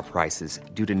deflate our prices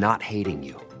due to not hating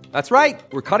you. That's right.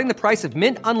 We're cutting the price of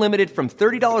Mint Unlimited from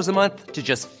 $30 a month to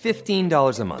just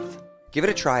 $15 a month. Give it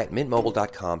a try at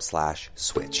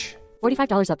mintmobile.com/switch.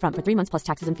 $45 up front for 3 months plus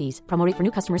taxes and fees. Promo rate for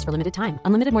new customers for limited time.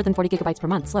 Unlimited more than 40 gigabytes per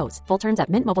month. Slows full terms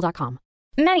at mintmobile.com.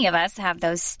 Many of us have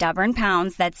those stubborn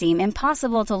pounds that seem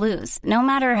impossible to lose, no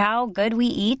matter how good we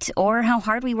eat or how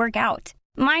hard we work out.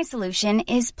 My solution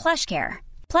is PlushCare.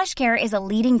 PlushCare is a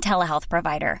leading telehealth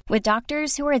provider with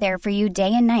doctors who are there for you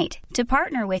day and night to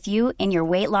partner with you in your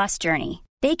weight loss journey.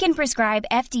 They can prescribe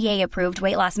FDA-approved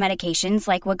weight loss medications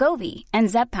like Wegovy and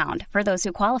Zepbound for those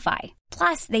who qualify.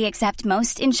 Plus, they accept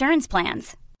most insurance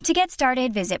plans. To get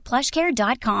started, visit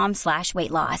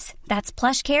plushcare.com/weightloss. That's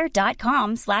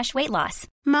plushcare.com/weightloss.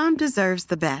 Mom deserves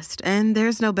the best, and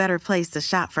there's no better place to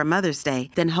shop for Mother's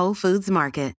Day than Whole Foods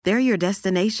Market. They're your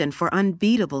destination for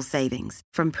unbeatable savings,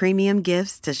 from premium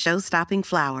gifts to show-stopping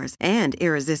flowers and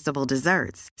irresistible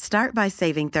desserts. Start by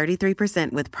saving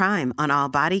 33% with Prime on all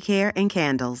body care and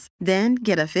candles. Then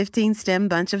get a 15-stem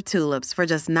bunch of tulips for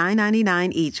just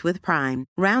 $9.99 each with Prime.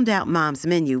 Round out Mom's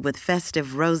menu with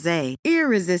festive rosé,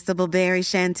 irresistible berry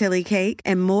chantilly cake,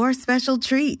 and more special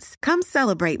treats. Come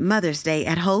celebrate Mother's Day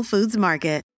at Whole Foods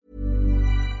Market.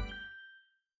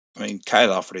 I mean,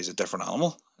 Kyle Lafferty is a different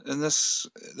animal in this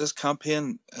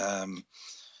campaign. There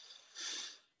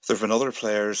have been other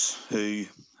players who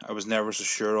I was never so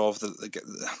sure of, the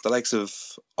likes of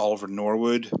Oliver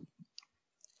Norwood,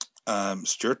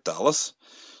 Stuart Dallas.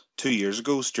 2 years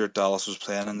ago, Stuart Dallas was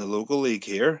playing in the local league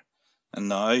here, and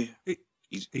now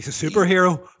he's a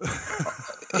superhero.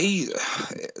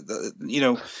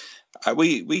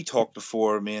 We talked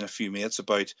before, me and a few mates,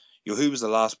 about who was the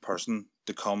last person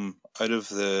to come out of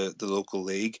the local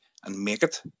league and make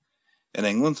it. in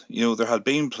England. There had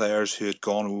been players who had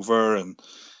gone over, and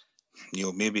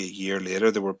maybe a year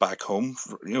later they were back home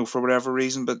for whatever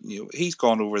reason. But he's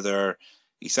gone over there.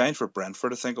 He signed for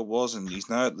Brentford, I think it was, and he's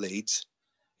now at Leeds.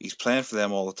 He's playing for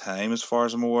them all the time, as far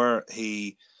as I'm aware.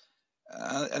 He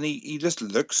just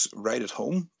looks right at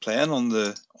home playing on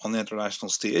the international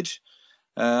stage.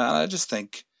 And I just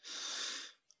think,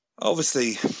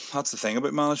 obviously, that's the thing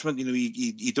about management.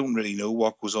 You don't really know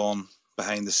what goes on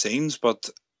behind the scenes, but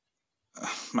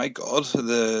my God,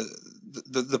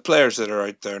 the players that are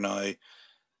out there now,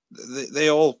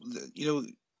 they all,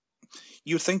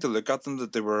 you'd think to look at them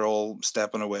that they were all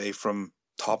stepping away from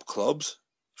top clubs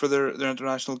for their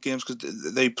international games,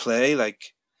 because they play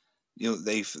like,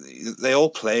 they all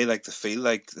play like they feel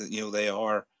like, they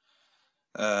are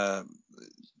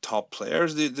top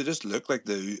players. They just look like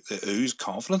they ooze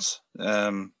confidence.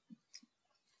 And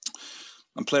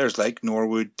players like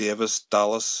Norwood, Davis,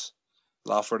 Dallas,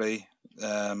 Lafferty.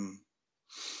 I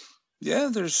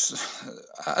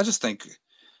just think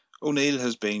O'Neill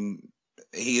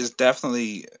he is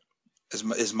definitely,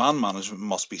 his man management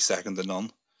must be second to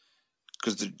none.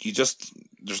 Because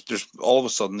there's all of a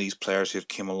sudden these players who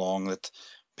came along that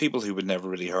people who would never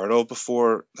really heard of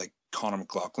before, like Conor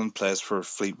McLaughlin plays for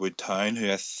Fleetwood Town,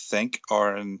 who I think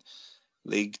are in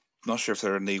League, not sure if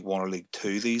they're in League 1 or League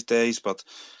 2 these days, but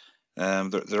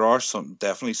there are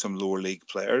definitely some lower league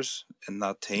players in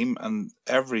that team, and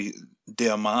every day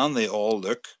a man, they all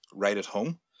look right at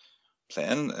home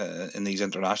playing in these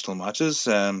international matches.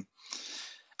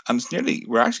 And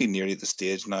we're actually nearly at the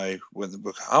stage now where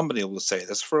we haven't been able to say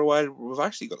this for a while. We've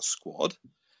actually got a squad.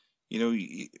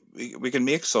 We can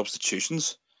make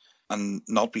substitutions and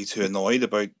not be too annoyed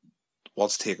about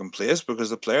what's taking place,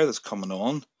 because the player that's coming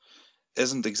on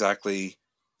isn't exactly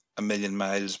a million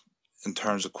miles in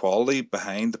terms of quality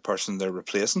behind the person they're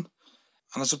replacing.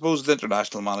 And I suppose the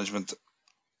international management,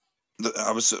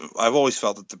 I've always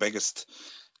felt that the biggest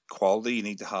quality you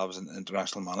need to have as an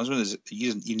international management is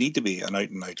you need to be an out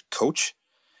and out coach.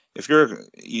 If you're,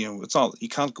 it's not, you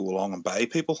can't go along and buy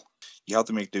people. You have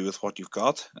to make do with what you've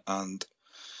got, and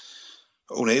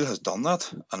O'Neill has done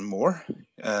that and more.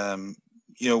 There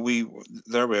we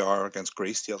are against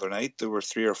Greece the other night. There were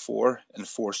 3 or 4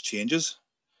 enforced changes,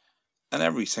 and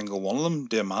every single one of them,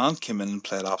 the man came in and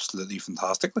played absolutely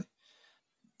fantastically.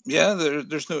 Yeah,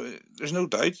 there's no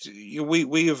doubt.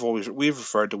 We've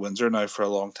referred to Windsor now for a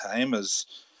long time as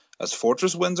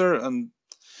Fortress Windsor, and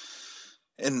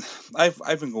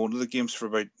I've been going to the games for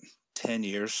about 10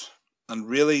 years, and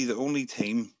really the only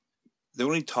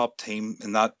top team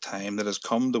in that time that has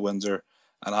come to Windsor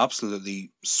and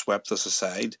absolutely swept us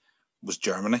aside was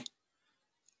Germany.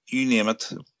 You name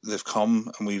it, they've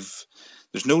come, and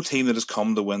there's no team that has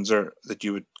come to Windsor that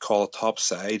you would call a top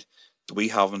side that we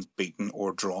haven't beaten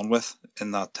or drawn with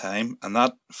in that time. And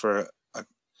that, for a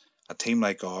team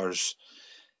like ours,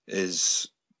 it's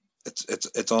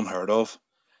unheard of.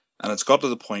 And it's got to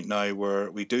the point now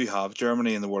where we do have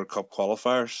Germany in the World Cup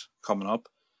qualifiers coming up,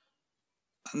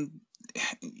 and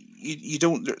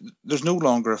there's no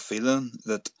longer a feeling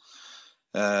that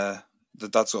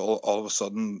that's all of a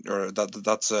sudden, or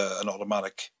that's an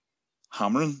automatic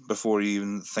hammering before you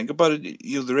even think about it.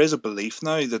 There is a belief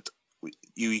now that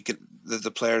that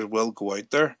the players will go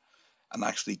out there and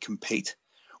actually compete,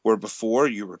 where before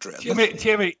you were dreading.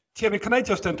 Jamie, can I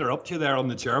just interrupt you there on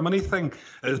the Germany thing?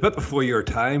 It was a bit before your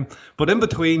time, but in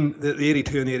between the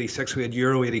 82 and the 86, we had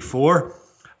Euro 84.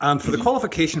 And for the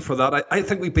qualification for that, I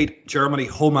think we beat Germany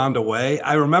home and away.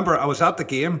 I remember I was at the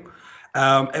game.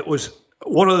 It was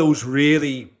one of those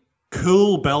really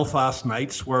cool Belfast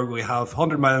nights where we have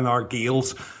 100-mile-an-hour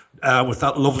gales with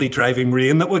that lovely driving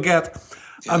rain that we get.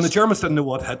 Yes. And the Germans didn't know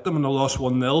what hit them, and they lost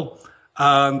 1-0.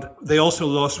 And they also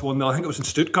lost 1-0. I think it was in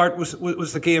Stuttgart was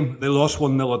the game. They lost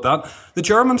 1-0 at that. The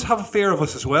Germans have a fear of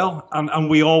us as well. And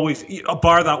we always,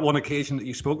 bar that one occasion that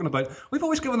you've spoken about, we've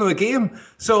always given them a game.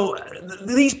 So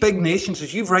these big nations,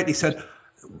 as you've rightly said,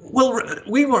 well,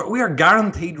 we are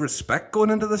guaranteed respect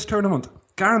going into this tournament.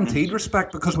 Guaranteed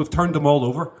respect, because we've turned them all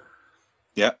over.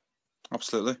 Yeah,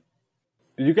 absolutely.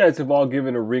 You guys have all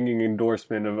given a ringing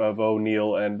endorsement of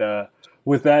O'Neill, and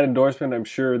with that endorsement, I'm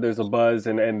sure there's a buzz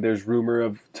and there's rumor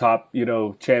of top,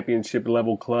 championship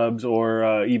level clubs,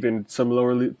 or even some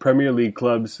lower Premier League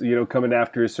clubs, coming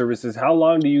after his services. How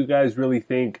long do you guys really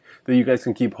think that you guys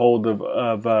can keep hold of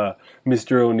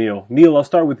Mr. O'Neill? Neil, I'll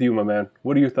start with you, my man.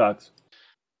 What are your thoughts?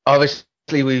 Obviously,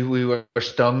 we were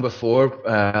stung before.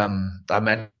 I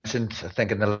mentioned, I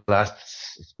think in my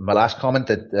last comment,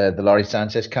 that the Lawrie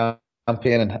Sanchez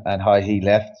campaign and how he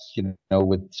left,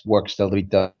 with work still to be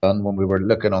done when we were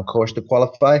looking on course to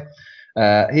qualify.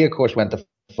 He, of course, went to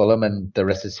Fulham, and the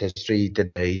rest is history. He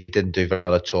didn't do very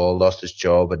well at all, lost his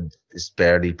job, and has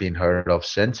barely been heard of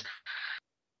since.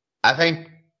 I think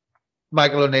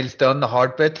Michael O'Neill's done the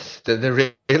hard bit,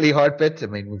 the really hard bit. I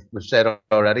mean, we've said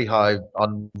already how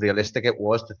unrealistic it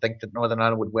was to think that Northern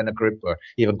Ireland would win a group or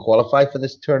even qualify for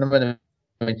this tournament.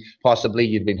 I mean, possibly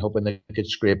you'd been hoping they could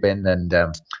scrape in and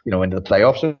into the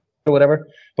playoffs or whatever.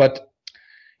 But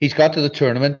he's got to the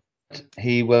tournament.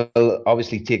 He will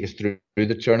obviously take us through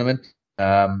the tournament.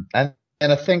 And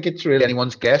I think it's really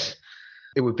anyone's guess.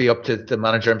 It would be up to the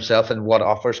manager himself and what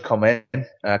offers come in,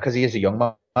 because he is a young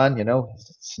man.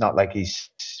 It's not like he's,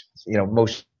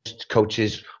 most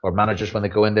coaches or managers when they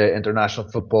go into international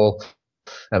football.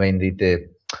 I mean, the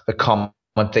common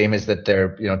theme is that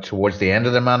they're towards the end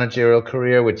of their managerial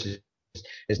career, which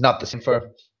is not the same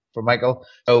for Michael.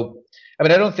 So, I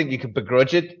mean, I don't think you could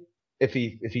begrudge it if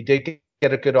he did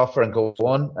get a good offer and go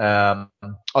on.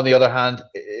 On the other hand,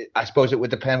 I suppose it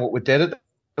would depend what we did at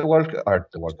the World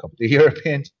Cup, the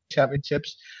European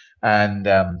Championships, and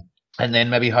then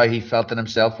maybe how he felt in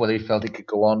himself, whether he felt he could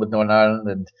go on with Northern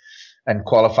Ireland and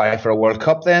qualify for a World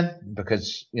Cup then,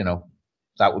 because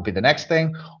that would be the next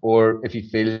thing, or if he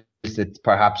feels that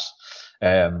perhaps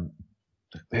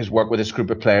his work with this group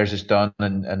of players is done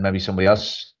and maybe somebody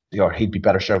else, or he'd be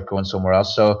better served going somewhere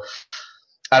else. So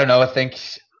I don't know. I think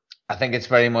it's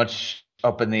very much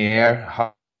up in the air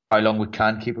how long we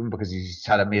can keep him, because he's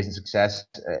had amazing success.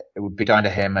 It would be down to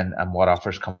him and what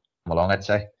offers come along, I'd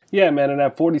say. Yeah, man, and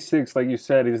at 46, like you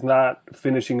said, he's not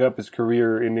finishing up his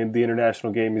career in the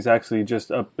international game. He's actually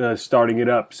just starting it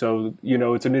up. So,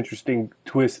 it's an interesting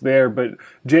twist there. But,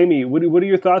 Jamie, what are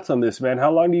your thoughts on this, man?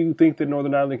 How long do you think that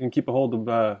Northern Ireland can keep a hold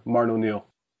of Martin O'Neill?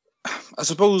 I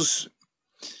suppose,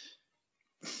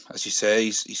 as you say,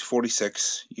 he's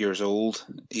 46 years old.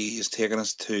 He has taken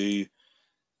us to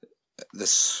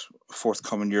this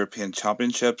forthcoming European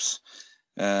Championships.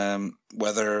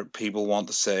 Whether people want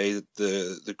to say that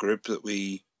the group that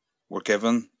we were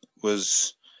given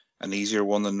was an easier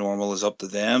one than normal is up to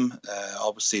them.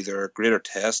 Obviously, there are greater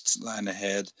tests lying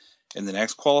ahead in the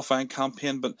next qualifying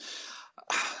campaign, but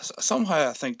somehow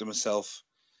I think to myself,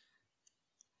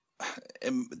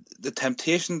 the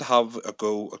temptation to have a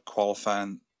go at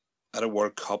qualifying at a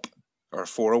World Cup or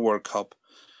for a World Cup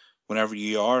whenever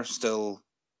you are still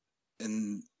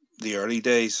in the early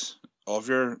days of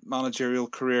your managerial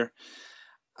career,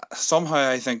 somehow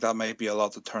I think that might be a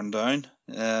lot to turn down.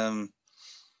 And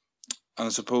I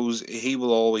suppose he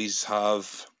will always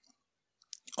have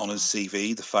on his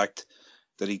CV the fact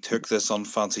that he took this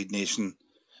unfancied nation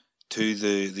to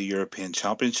the European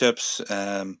Championships.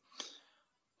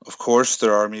 Of course,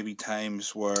 there are maybe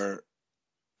times where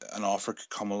an offer could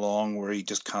come along where he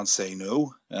just can't say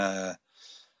no.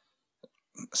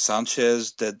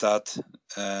 Sanchez did that.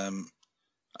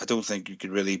 I don't think you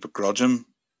could really begrudge him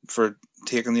for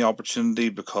taking the opportunity,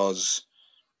 because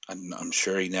I'm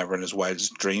sure he never in his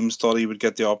wildest dreams thought he would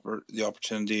get the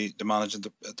opportunity to manage at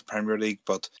the Premier League.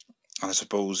 But I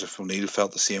suppose if O'Neill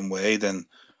felt the same way, then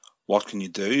what can you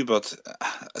do? But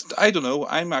I don't know.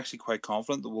 I'm actually quite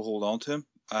confident that we'll hold on to him.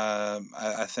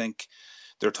 I think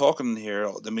they're talking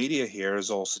here. The media here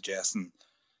is all suggesting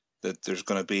that there's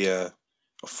going to be a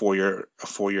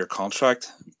 4-year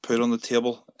contract put on the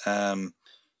table.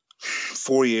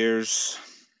 4 years,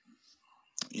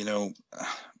 he's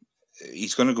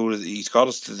going to go he's got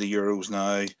us to the Euros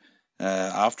now.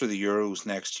 After the Euros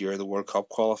next year, the World Cup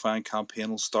qualifying campaign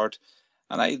will start,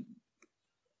 and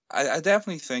I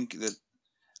definitely think that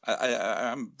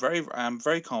I'm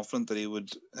very confident that he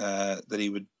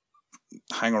would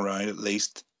hang around at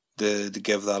least to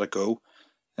give that a go.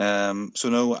 So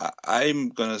no, I'm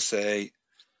gonna say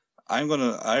I'll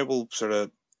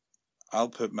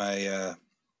put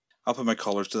my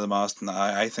colours to the mast, and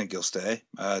I think he'll stay.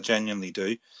 I genuinely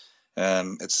do. I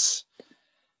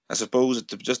suppose it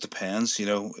just depends.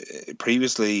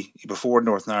 Previously, before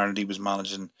Northern Ireland, he was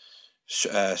managing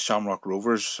Shamrock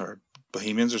Rovers or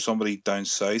Bohemians or somebody down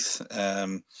south.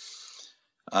 And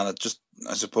I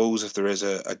suppose if there is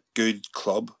a good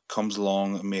club comes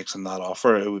along and makes him that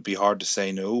offer, it would be hard to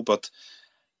say no. But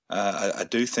I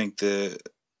do think the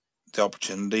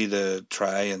opportunity to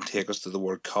try and take us to the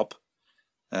World Cup,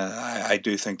 I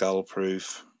do think that'll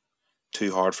prove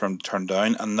too hard for him to turn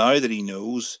down. And now that he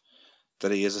knows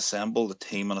that he has assembled a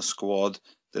team and a squad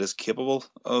that is capable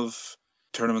of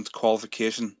tournament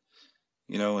qualification,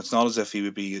 it's not as if he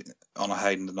would be on a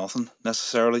hiding to nothing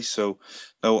necessarily. So,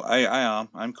 no,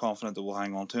 I'm confident that we'll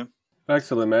hang on to him.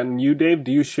 Excellent, man. And you, Dave,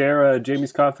 do you share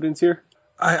Jamie's confidence here?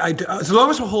 I as long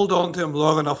as we hold on to him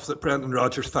long enough that Brendan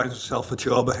Rodgers finds himself a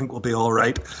job, I think we'll be all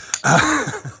right.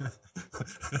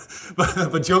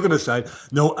 but joking aside,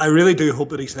 no, I really do hope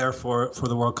that he's there for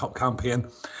the World Cup campaign,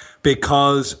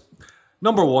 because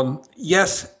number one,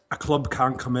 yes, a club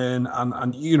can come in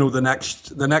and you know, the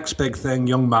next big thing,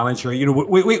 young manager. You know,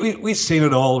 we've seen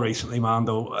it all recently,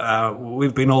 Mando.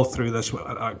 We've been all through this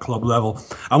at club level,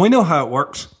 and we know how it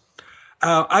works.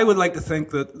 I would like to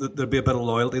think that there'd be a bit of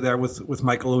loyalty there with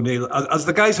Michael O'Neill. As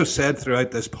the guys have said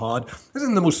throughout this pod, this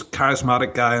isn't the most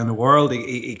charismatic guy in the world.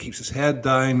 He keeps his head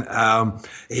down.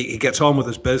 He gets on with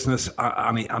his business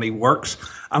and he works.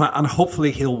 And hopefully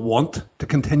he'll want to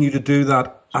continue to do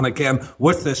that. And again,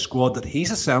 with this squad that he's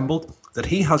assembled, that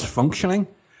he has functioning.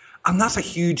 And that's a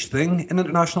huge thing in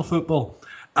international football.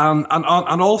 And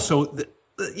also,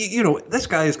 you know, this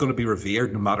guy is going to be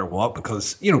revered no matter what,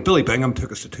 because, you know, Billy Bingham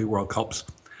took us to 2 World Cups.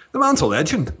 The man's a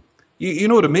legend. You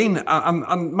know what I mean?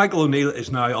 And Michael O'Neill is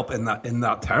now up in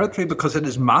that territory, because it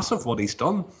is massive what he's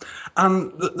done.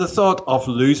 And the thought of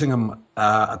losing him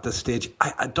at this stage,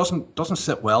 it doesn't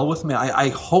sit well with me. I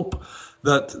hope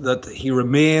that he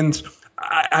remains.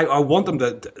 I want him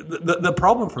to. The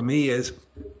problem for me is,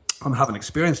 I'm having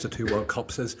experienced the 2 World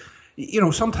Cups, is, you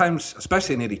know, sometimes,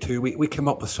 especially in '82, we came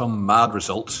up with some mad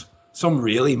results, some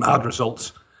really mad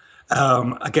results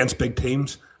against big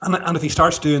teams. And if he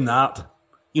starts doing that,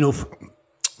 you know,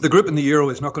 the group in the Euro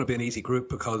is not going to be an easy group,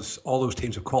 because all those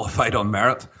teams have qualified on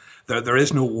merit. There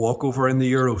is no walkover in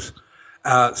the Euros.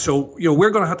 So, you know,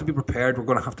 we're going to have to be prepared. We're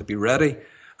going to have to be ready.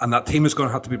 And that team is going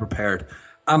to have to be prepared.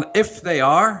 And if they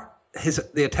are,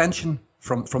 the attention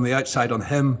from the outside on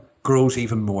him grows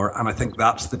even more. And I think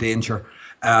that's the danger.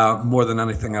 More than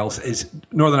anything else, is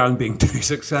Northern Ireland being too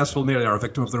successful nearly are a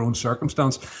victim of their own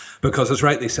circumstance, because, as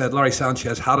rightly said, Larry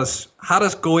Sanchez had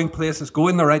us going places, go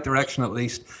in the right direction at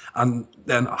least, and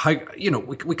then, how, you know,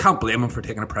 we can't blame him for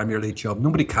taking a Premier League job.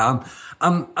 Nobody can.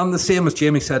 And the same as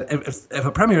Jamie said, if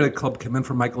a Premier League club came in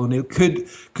for Michael O'Neill, could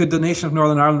the nation of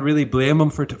Northern Ireland really blame him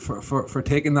for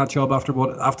taking that job after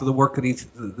the work that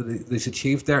he's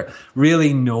achieved there?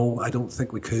 Really, no, I don't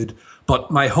think we could.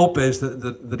 But my hope is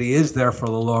that he is there for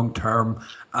the long term,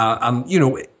 and, you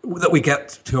know, that we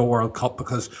get to a World Cup,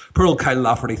 because poor old Kyle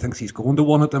Lafferty thinks he's going to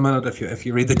one at the minute. If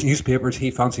you read the newspapers,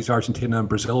 he fancies Argentina and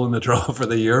Brazil in the draw for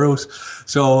the Euros.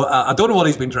 So I don't know what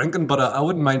he's been drinking, but I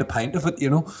wouldn't mind a pint of it, you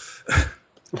know.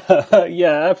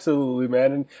 Yeah, absolutely,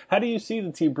 man. And how do you see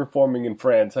the team performing in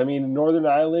France? I mean, in Northern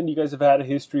Ireland, you guys have had a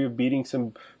history of beating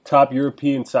some top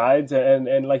European sides,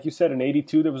 and like you said, in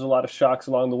 '82 there was a lot of shocks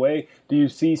along the way. Do you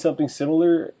see something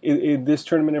similar in this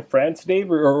tournament in France,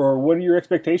 Dave, or what are your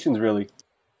expectations, really?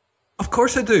 Of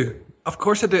course I do. Of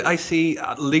course I do. I see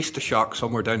at least a shock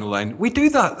somewhere down the line. We do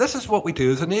that. This is what we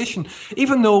do as a nation.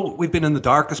 Even though we've been in the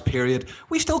darkest period,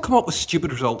 we still come up with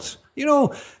stupid results. You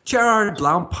know, Gerrard,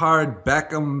 Lampard,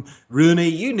 Beckham, Rooney,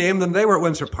 you name them, they were at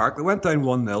Windsor Park. They went down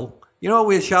 1-0. You know,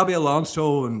 we had Xabi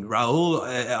Alonso and Raul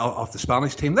of the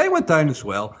Spanish team. They went down as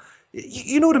well.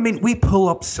 You know what I mean? We pull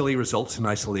up silly results in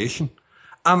isolation.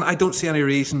 And I don't see any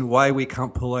reason why we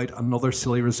can't pull out another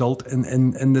silly result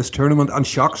in this tournament and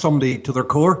shock somebody to their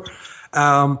core.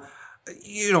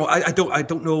 You know, I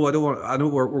don't know. I know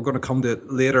we're going to come to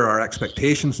later our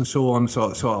expectations and so on.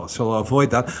 So I'll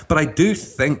avoid that. But I do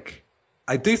think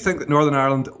that Northern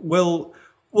Ireland will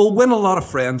win a lot of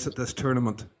friends at this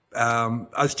tournament.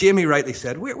 As Jamie rightly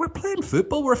said, we're playing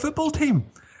football. We're a football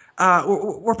team.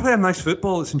 We're playing nice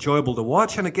football. It's enjoyable to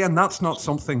watch. And again, that's not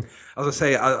something, as I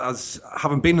say, as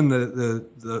having been in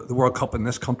the World Cup in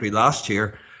this country last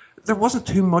year, there wasn't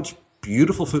too much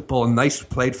beautiful football and nice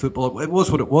played football. It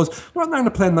was what it was. Northern Ireland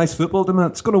are playing nice football at the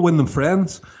minute. It's going to win them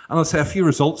friends. And I'll say a few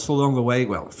results along the way.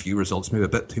 Well, a few results, maybe a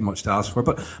bit too much to ask for,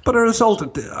 but a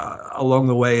result along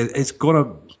the way is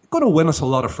going to win us a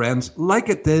lot of friends, like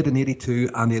it did in '82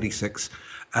 and '86.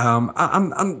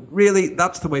 And really,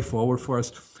 that's the way forward for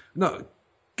us. No,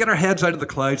 get our heads out of the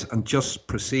clouds and just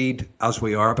proceed as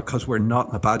we are, because we're not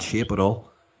in a bad shape at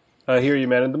all. I hear you,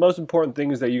 man. And the most important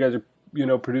thing is that you guys are, you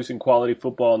know, producing quality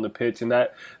football on the pitch, and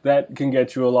that can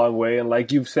get you a long way. And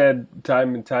like you've said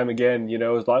time and time again, you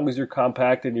know, as long as you're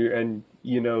compact and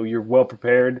you're well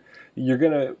prepared, you're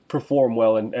gonna perform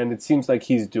well. And it seems like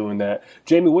he's doing that.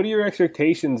 Jamie, what are your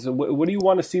expectations? What do you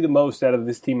want to see the most out of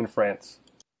this team in France?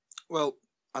 Well,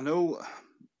 I know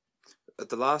at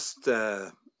the last.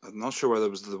 I'm not sure whether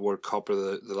it was the World Cup or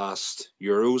the last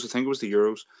Euros. I think it was the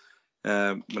Euros.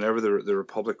 Whenever the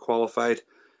Republic qualified,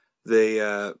 they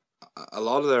a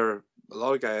lot of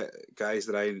guys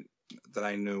that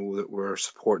I know that were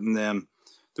supporting them,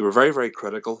 they were very, very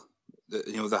critical.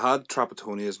 You know, they had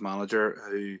Trapattoni as manager,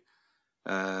 who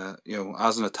you know,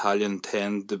 as an Italian,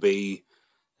 tend to be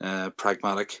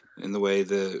pragmatic in the way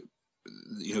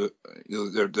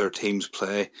their teams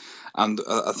play. And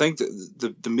I think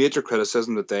the major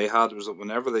criticism that they had was that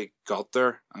whenever they got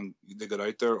there and they got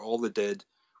out there, all they did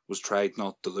was try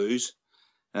not to lose.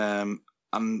 And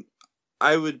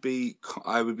I would be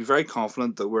very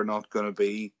confident that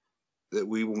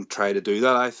we won't try to do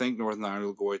that. I think Northern Ireland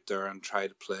will go out there and try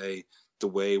to play the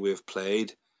way we've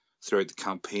played throughout the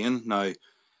campaign. Now,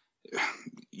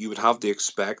 you would have to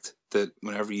expect that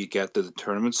whenever you get to the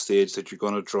tournament stage that you're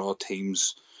going to draw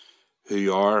teams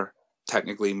who are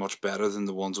technically much better than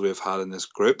the ones we've had in this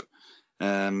group.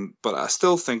 But I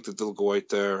still think that they'll go out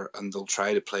there and they'll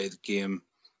try to play the game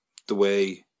the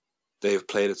way they've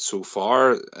played it so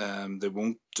far. They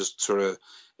won't just sort of,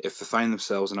 if they find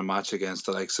themselves in a match against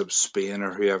the likes of Spain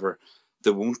or whoever,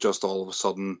 they won't just all of a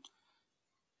sudden,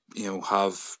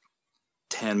 have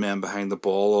 10 men behind the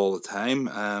ball all the time.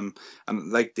 And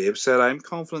like Dave said, I'm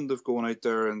confident of going out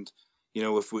there and,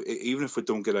 even if we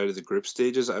don't get out of the group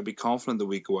stages, I'd be confident that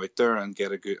we go out there and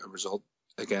get a result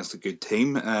against a good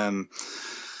team.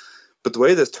 But the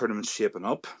way this tournament's shaping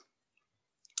up,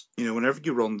 whenever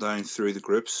you run down through the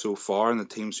groups so far and the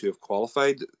teams who have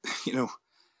qualified,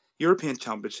 European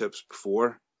Championships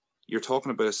before, you're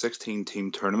talking about a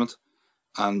 16-team tournament.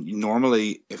 And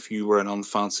normally, if you were an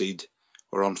unfancied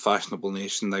or unfashionable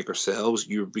nation like ourselves,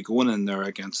 you would be going in there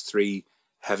against 3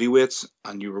 heavyweights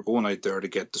and you were going out there to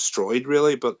get destroyed,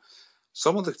 really. But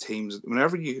some of the teams,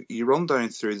 whenever you run down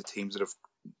through the teams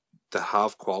that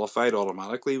have qualified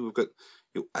automatically, we've got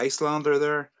Iceland are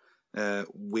there,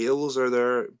 Wales are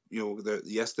there.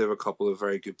 Yes, they have a couple of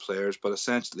very good players, but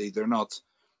essentially they're not,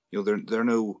 they're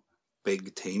no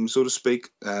big team, so to speak.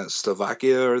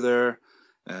 Slovakia are there.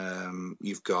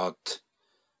 You've got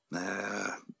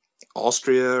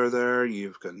Austria are there.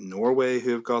 You've got Norway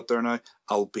who have got there now.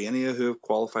 Albania who have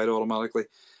qualified automatically.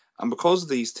 And because of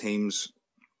these teams,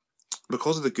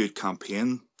 because of the good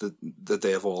campaign that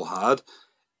they have all had,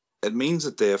 it means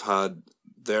that they have had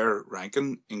their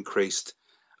ranking increased.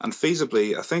 And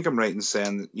feasibly, I think I'm right in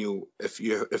saying that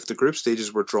if the group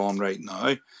stages were drawn right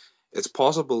now, it's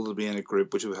possible to be in a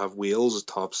group which would have Wales as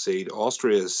top seed,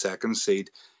 Austria as second seed.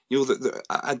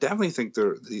 I definitely think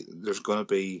there's going to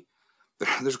be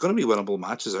winnable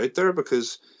matches out there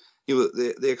because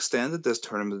they extended this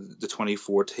tournament to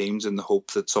 24 teams in the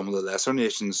hope that some of the lesser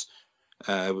nations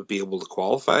would be able to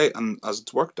qualify. And as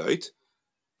it's worked out,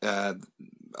 a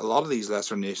lot of these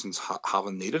lesser nations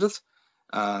haven't needed it.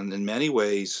 And in many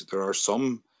ways, there are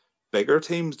some bigger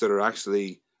teams that are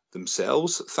actually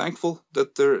themselves thankful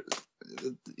that that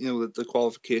the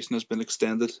qualification has been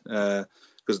extended.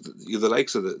 Because the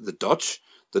likes of the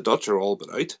Dutch are all but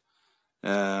out.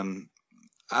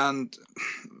 And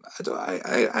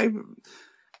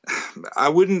I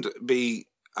wouldn't be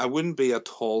at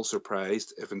all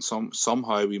surprised if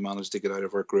somehow we managed to get out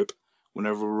of our group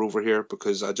whenever we're over here,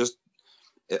 because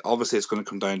obviously it's going to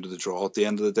come down to the draw at the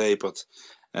end of the day. But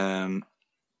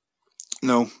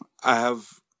no,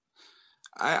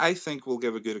 I think we'll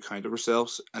give a good account of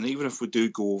ourselves, and even if we do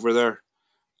go over there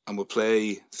and we'll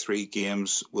play 3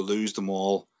 games, we'll lose them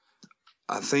all,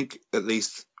 I think at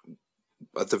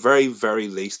the very, very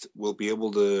least, we'll be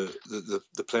able to,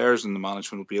 the players and the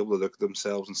management will be able to look at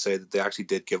themselves and say that they actually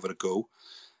did give it a go.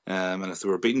 And if they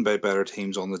were beaten by better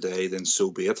teams on the day, then so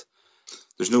be it.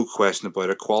 There's no question about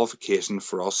it. Qualification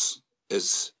for us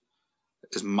is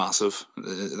massive.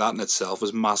 That in itself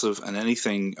is massive. And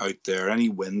anything out there, any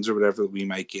wins or whatever we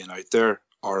might gain out there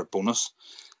are a bonus.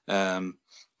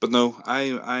 But no,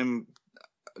 I'm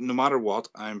no matter what,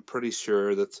 I'm pretty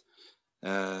sure that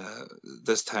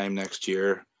this time next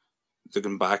year,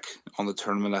 looking back on the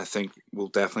tournament, I think we'll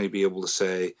definitely be able to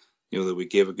say, that we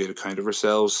gave a good account of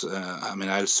ourselves.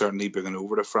 I'll certainly be going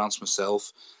over to France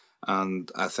myself, and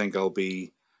I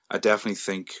definitely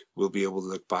think we'll be able to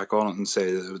look back on it and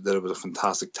say that it was a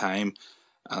fantastic time,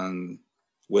 and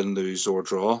win, lose or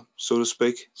draw, so to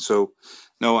speak. So,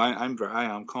 no, I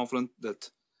am confident that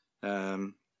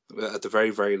at the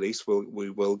very, very least, we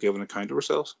will give an account of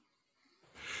ourselves.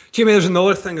 Jimmy, there's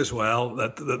another thing as well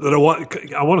that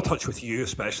I want to touch with you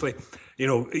especially.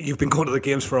 You've been going to the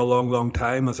games for a long, long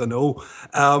time, as I know.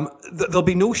 There'll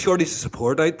be no shortage of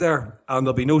support out there, and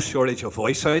there'll be no shortage of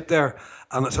voice out there.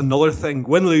 And it's another thing.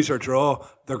 Win, lose or draw,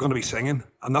 they're going to be singing,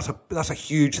 and that's a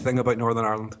huge thing about Northern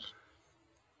Ireland.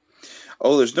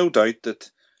 Oh, there's no doubt that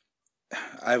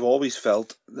I've always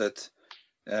felt that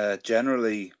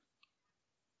generally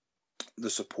the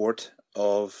support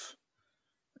of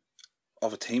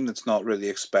a team that's not really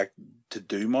expected to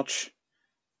do much,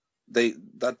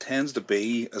 that tends to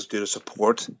be as good a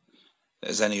support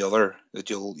as any other that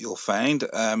you'll find.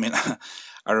 I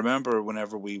remember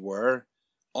whenever we were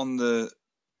on the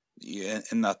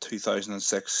in that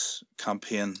 2006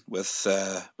 campaign with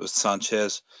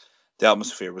Sanchez, the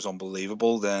atmosphere was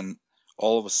unbelievable. Then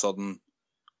all of a sudden,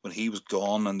 when he was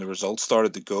gone and the results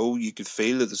started to go, you could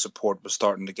feel that the support was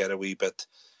starting to get a wee bit.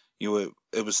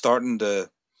 It was starting to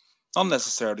not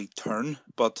necessarily turn,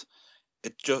 but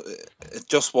it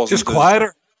just wasn't just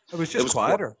quieter. It was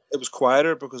quieter. It was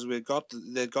quieter because they'd got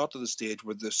to the stage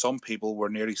where some people were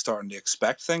nearly starting to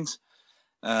expect things.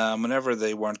 Whenever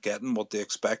they weren't getting what they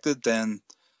expected, then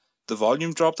the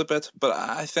volume dropped a bit. But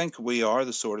I think we are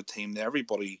the sort of team that every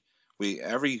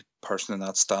person in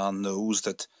that stand knows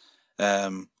that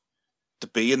to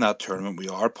be in that tournament, we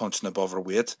are punching above our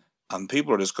weight, and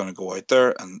people are just going to go out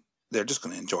there and they're just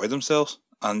going to enjoy themselves.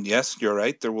 And yes, you're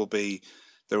right. There will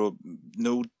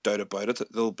no doubt about it.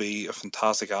 There'll be a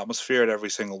fantastic atmosphere at every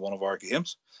single one of our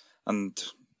games, and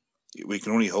we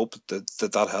can only hope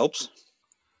that helps.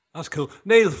 That's cool.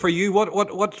 Neil, for you,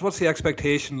 what's the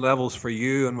expectation levels for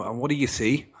you, and what do you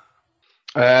see?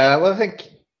 Well, I think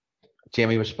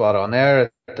Jamie was spot on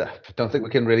there. I don't think we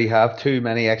can really have too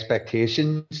many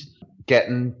expectations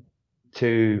getting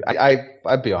to.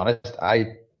 I'd be honest.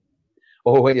 I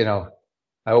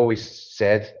always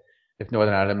said if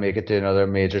Northern Ireland make it to another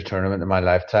major tournament in my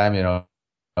lifetime, that'll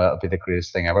be the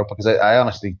greatest thing ever, because I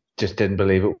honestly just didn't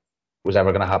believe it was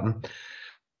ever going to happen.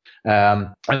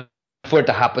 And for it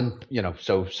to happen,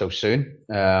 so soon,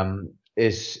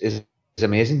 is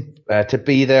amazing. To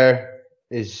be there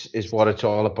is what it's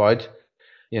all about.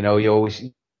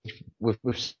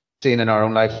 We've seen in our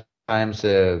own lifetimes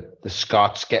the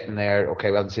Scots getting there.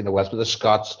 Okay, we haven't seen the West, but the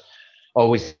Scots,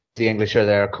 always the English are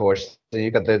there, of course. Then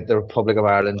you've got the Republic of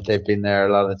Ireland. They've been there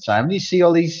a lot of the time. And you see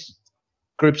all these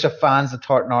groups of fans, the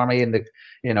Tartan Army and the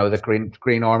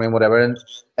Green Army and whatever,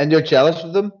 and you're jealous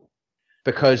of them,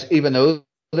 because even though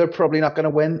they're probably not going to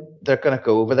win, they're going to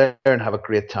go over there and have a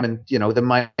great time. And, they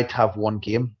might have one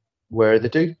game where they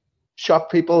do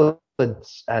shock people, and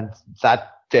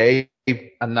that day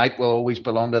and night will always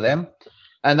belong to them.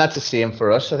 And that's the same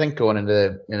for us. I think going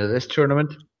into this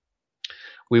tournament,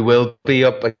 we will be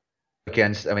up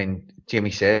against,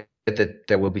 Jamie said that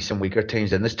there will be some weaker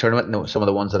teams in this tournament. No, some of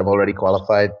the ones that have already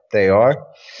qualified, they are.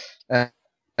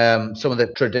 Some of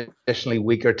the traditionally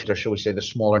weaker teams, or shall we say the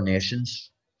smaller nations,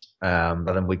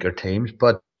 rather than weaker teams.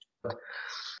 But,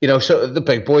 so the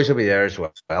big boys will be there as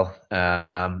well.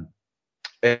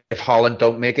 If Holland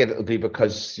don't make it, it'll be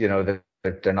because,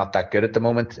 they're not that good at the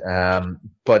moment.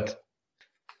 But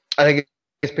I think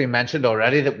it's been mentioned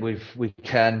already that we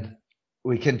can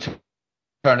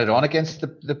turn it on against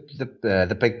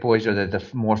the big boys, or the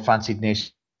more fancied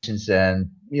nations.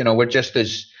 And, we're just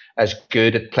as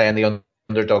good at playing the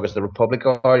underdog as the Republic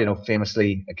are,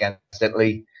 famously against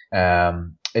Italy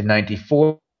in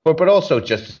 94, but also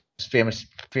just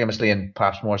famously and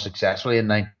perhaps more successfully in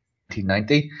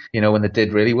 1990, when they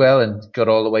did really well and got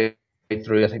all the way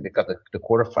through. I think they got the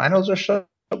quarterfinals or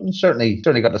something. Certainly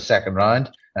got the second round.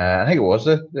 I think it was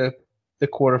the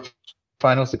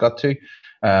quarterfinals they got to,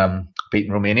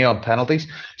 beating Romania on penalties.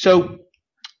 So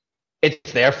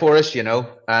it's there for us, and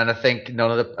I think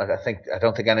I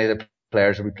don't think any of the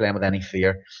players will be playing with any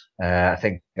fear. I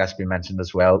think that's been mentioned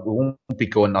as well. We won't be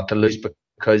going not to lose,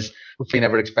 because we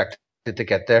never expected to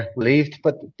get there. We believed,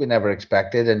 but we never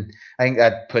expected, and I think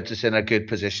that puts us in a good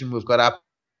position. We've got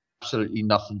absolutely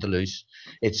nothing to lose.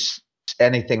 It's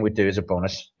anything we do is a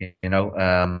bonus.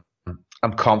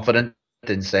 I'm confident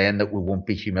in saying that we won't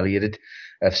be humiliated.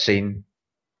 I've seen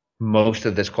most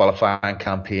of this qualifying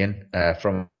campaign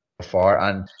from afar,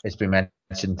 and it's been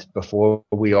mentioned before,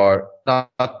 we are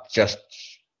not just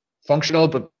functional,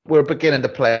 but we're beginning to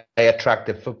play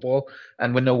attractive football,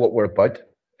 and we know what we're about.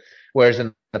 Whereas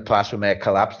in the past we may have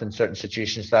collapsed in certain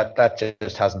situations. That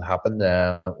just hasn't happened.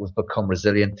 We've become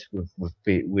resilient.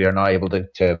 We are now able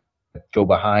to go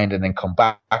behind and then come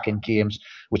back in games,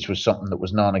 which was something that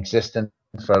was non-existent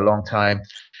for a long time.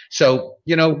 So,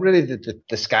 really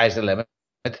the sky's the limit.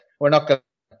 We're not going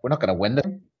to win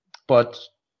them, but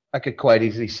I could quite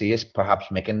easily see us perhaps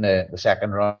making the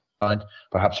second round,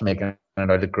 perhaps making it out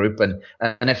of the group, and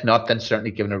if not, then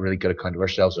certainly giving a really good account of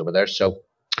ourselves over there. So,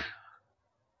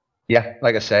 yeah,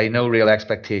 like I say, no real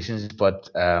expectations, but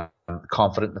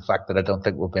confident in the fact that I don't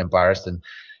think we'll be embarrassed, and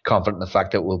confident in the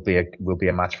fact that we'll be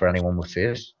a match for anyone we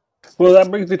face. Well, that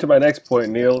brings me to my next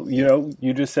point, Neil.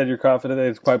 You just said you're confident that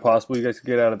it's quite possible you guys could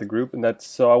get out of the group, and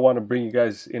so I want to bring you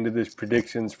guys into this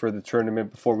predictions for the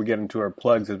tournament before we get into our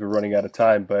plugs, as we're running out of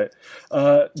time. But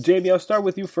Jamie, I'll start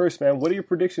with you first, man. What are your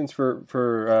predictions for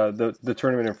the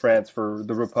tournament in France for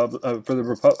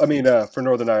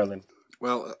Northern Ireland?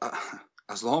 Well,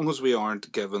 as long as we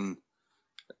aren't given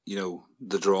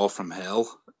the draw from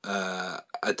hell. I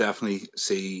definitely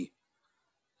see.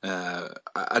 I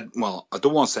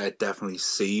don't want to say I definitely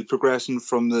see progression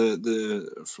from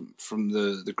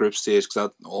the group stage, because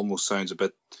that almost sounds a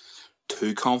bit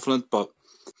too confident. But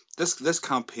this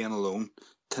campaign alone,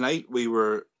 tonight we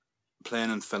were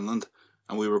playing in Finland,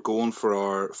 and we were going for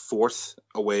our 4th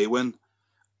away win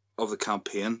of the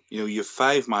campaign. You have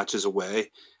 5 matches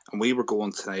away, and we were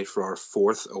going tonight for our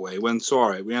 4th away win. So, all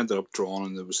right, we ended up drawing,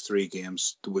 and there was 3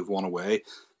 games that we've won away.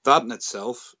 That in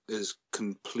itself is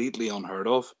completely unheard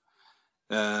of.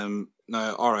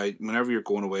 Now, all right, whenever you're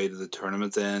going away to the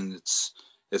tournament, then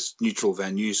it's neutral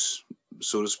venues,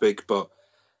 so to speak. But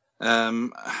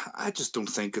I just don't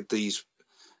think that these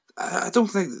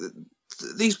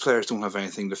players don't have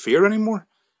anything to fear anymore.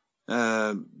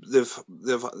 The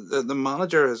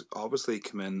manager has obviously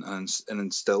come in and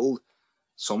instilled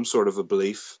some sort of a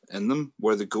belief in them,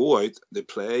 where they go out, they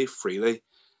play freely,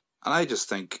 and I just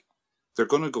think they're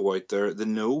going to go out there. They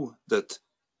know that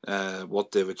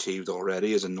what they've achieved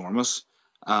already is enormous,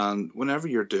 and whenever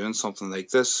you're doing something like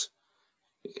this,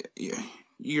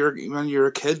 you're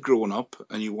a kid growing up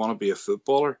and you want to be a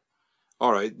footballer.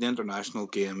 All right, the international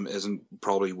game isn't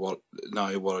probably what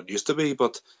it used to be,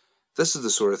 but this is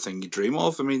the sort of thing you dream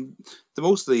of. I mean, the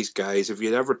most of these guys, if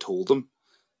you'd ever told them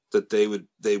that they would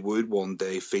one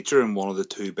day feature in one of the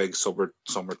 2 big summer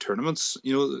tournaments,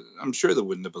 I'm sure they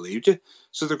wouldn't have believed you.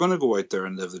 So they're going to go out there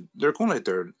and live to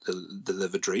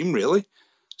live a dream, really.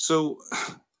 So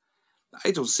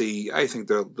I think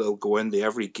they'll go into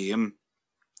every game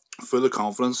full of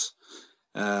confidence.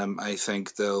 I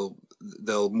think they'll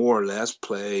more or less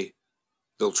play.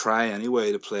 They'll try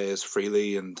anyway to play as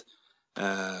freely and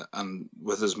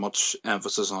with as much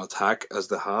emphasis on attack as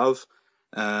they have.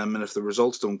 And if the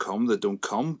results don't come, they don't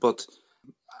come. But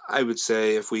I would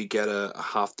say if we get a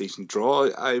half decent draw,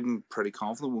 I'm pretty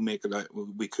confident we'll make it out.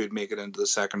 We could make it into the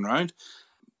second round.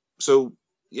 So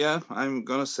yeah, I'm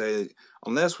gonna say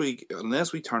unless we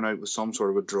turn out with some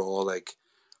sort of a draw, like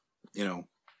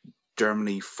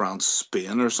Germany, France,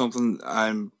 Spain or something,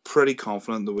 I'm pretty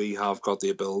confident that we have got the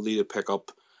ability to pick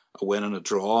up a win and a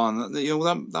draw, and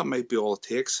that might be all it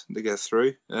takes to get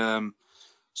through.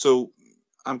 So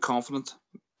I'm confident.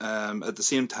 At the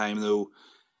same time, though,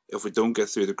 if we don't get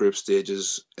through the group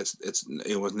stages, it's as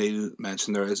Neil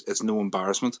mentioned there, it's no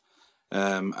embarrassment.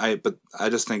 But I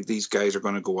just think these guys are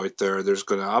going to go out there. There's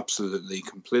going to absolutely,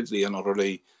 completely, and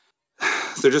utterly.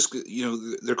 They're just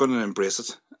they're going to embrace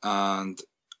it. And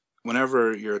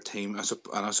whenever you're a team, and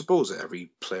I suppose every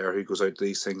player who goes out to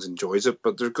these things enjoys it,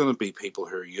 but there's going to be people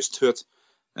who are used to it,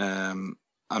 and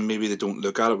maybe they don't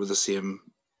look at it with the same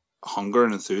hunger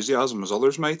and enthusiasm as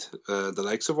others might, the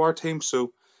likes of our team.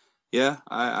 So yeah,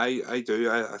 I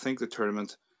do. I think the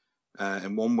tournament,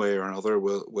 in one way or another,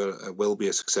 will be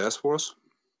a success for us.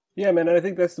 Yeah, man, and I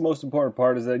think that's the most important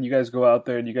part, is that you guys go out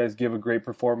there and you guys give a great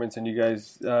performance and you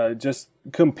guys just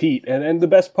compete. And the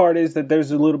best part is that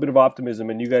there's a little bit of optimism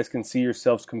and you guys can see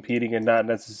yourselves competing and not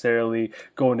necessarily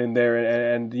going in there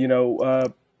and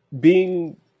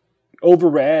being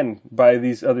overran by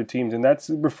these other teams. And that's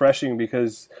refreshing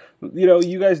because,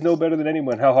 you guys know better than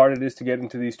anyone how hard it is to get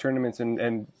into these tournaments.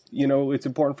 And it's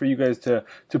important for you guys to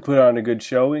put on a good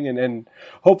showing. And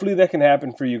hopefully that can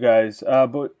happen for you guys.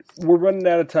 But we're running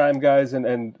out of time, guys.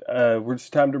 And we're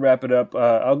just time to wrap it up.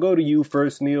 I'll go to you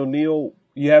first, Neil. Neil,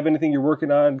 you have anything you're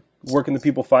working on? Where can the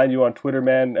people find you on Twitter,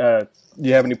 man? Do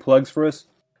you have any plugs for us?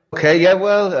 Okay, yeah,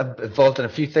 well, I'm involved in a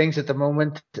few things at the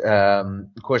moment.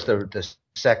 Of course, the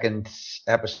second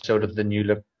episode of the New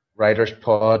Look Writers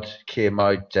Pod came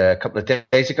out a couple of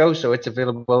days ago, so it's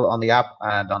available on the app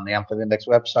and on the Amphitheatre Index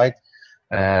website.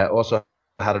 Also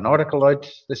had an article out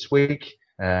this week.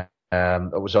 It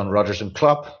was on Rodgers and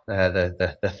Klopp,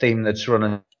 the theme that's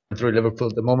running through Liverpool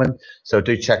at the moment. So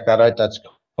do check that out. That's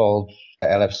called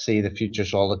LFC, The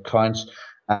Future's All That Counts.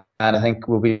 And I think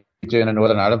we'll be doing a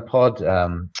Northern Ireland pod,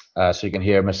 so you can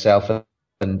hear myself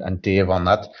and Dave on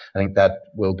that. I think that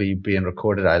will be being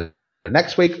recorded either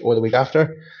next week or the week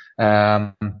after.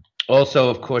 Also,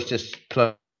 of course, just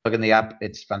plug in the app.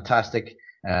 It's fantastic.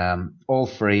 All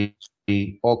free,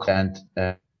 all content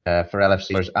for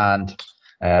LFCers and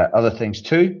other things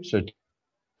too. So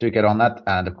do get on that,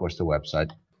 and of course the website.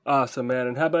 Awesome, man.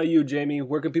 And how about you, Jamie?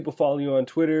 Where can people follow you on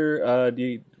Twitter?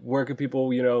 Where can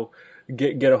people,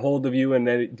 get a hold of you? And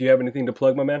do you have anything to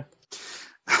plug, my man?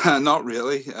 Not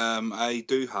really. I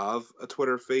do have a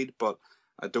Twitter feed, but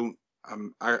I'm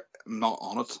not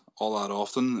on it all that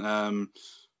often.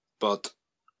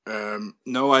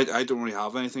 No, I don't really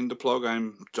have anything to plug.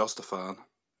 I'm just a fan.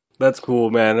 That's cool,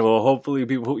 man. Well, hopefully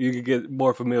you can get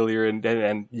more familiar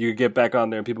and you get back on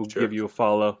there and people give you a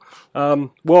follow.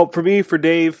 Well, for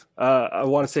Dave, I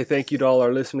want to say thank you to all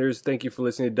our listeners. Thank you for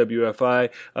listening to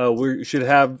WFI. We should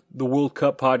have the World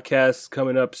Cup podcast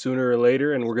coming up sooner or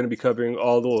later, and we're going to be covering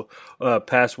all the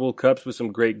past World Cups with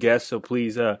some great guests. So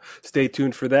please stay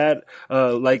tuned for that.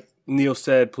 Like Neil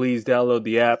said, please download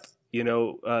the app.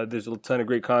 There's a ton of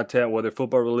great content, whether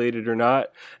football related or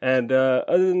not. And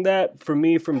other than that, from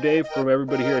me, from Dave, from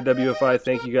everybody here at WFI,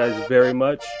 thank you guys very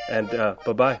much. And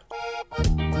bye-bye.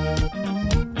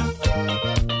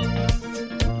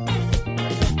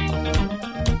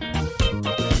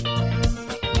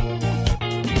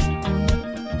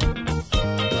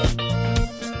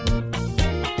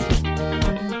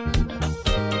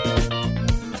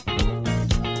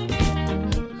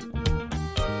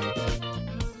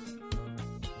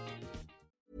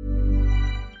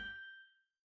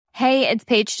 Hey, it's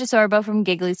Paige DeSorbo from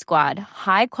Giggly Squad.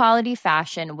 High quality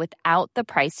fashion without the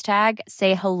price tag.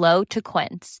 Say hello to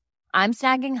Quince. I'm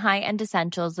snagging high-end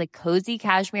essentials like cozy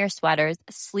cashmere sweaters,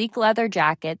 sleek leather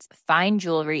jackets, fine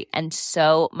jewelry, and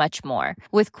so much more.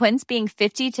 With Quince being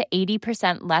 50 to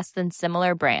 80% less than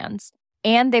similar brands.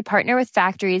 And they partner with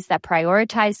factories that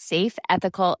prioritize safe,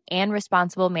 ethical, and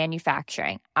responsible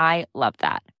manufacturing. I love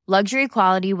that. Luxury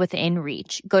quality within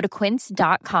reach. Go to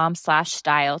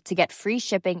quince.com/style to get free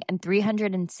shipping and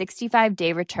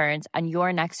 365-day returns on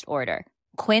your next order.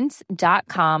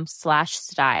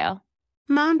 Quince.com/style.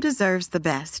 Mom deserves the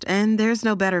best, and there's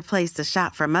no better place to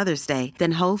shop for Mother's Day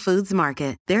than Whole Foods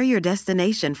Market. They're your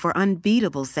destination for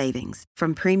unbeatable savings,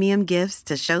 from premium gifts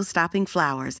to show-stopping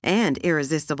flowers and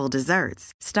irresistible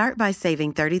desserts. Start by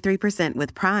saving 33%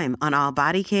 with Prime on all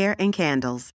body care and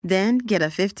candles. Then get a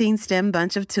 15-stem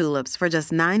bunch of tulips for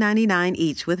just $9.99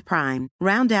 each with Prime.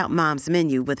 Round out Mom's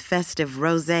menu with festive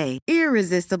rosé,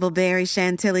 irresistible berry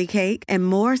chantilly cake, and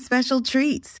more special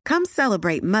treats. Come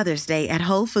celebrate Mother's Day at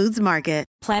Whole Foods Market.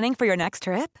 Planning for your next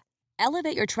trip?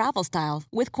 Elevate your travel style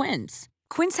with Quince.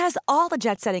 Quince has all the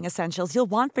jet-setting essentials you'll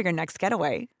want for your next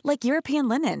getaway, like European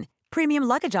linen, premium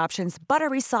luggage options,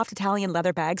 buttery soft Italian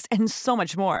leather bags, and so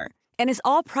much more. And is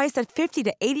all priced at 50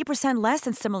 to 80% less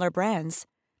than similar brands.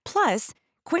 Plus,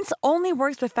 Quince only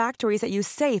works with factories that use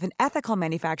safe and ethical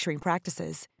manufacturing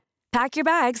practices. Pack your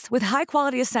bags with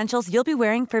high-quality essentials you'll be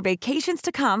wearing for vacations to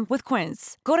come with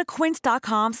Quince. Go to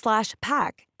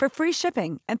quince.com/pack for free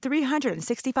shipping and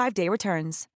 365-day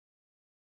returns.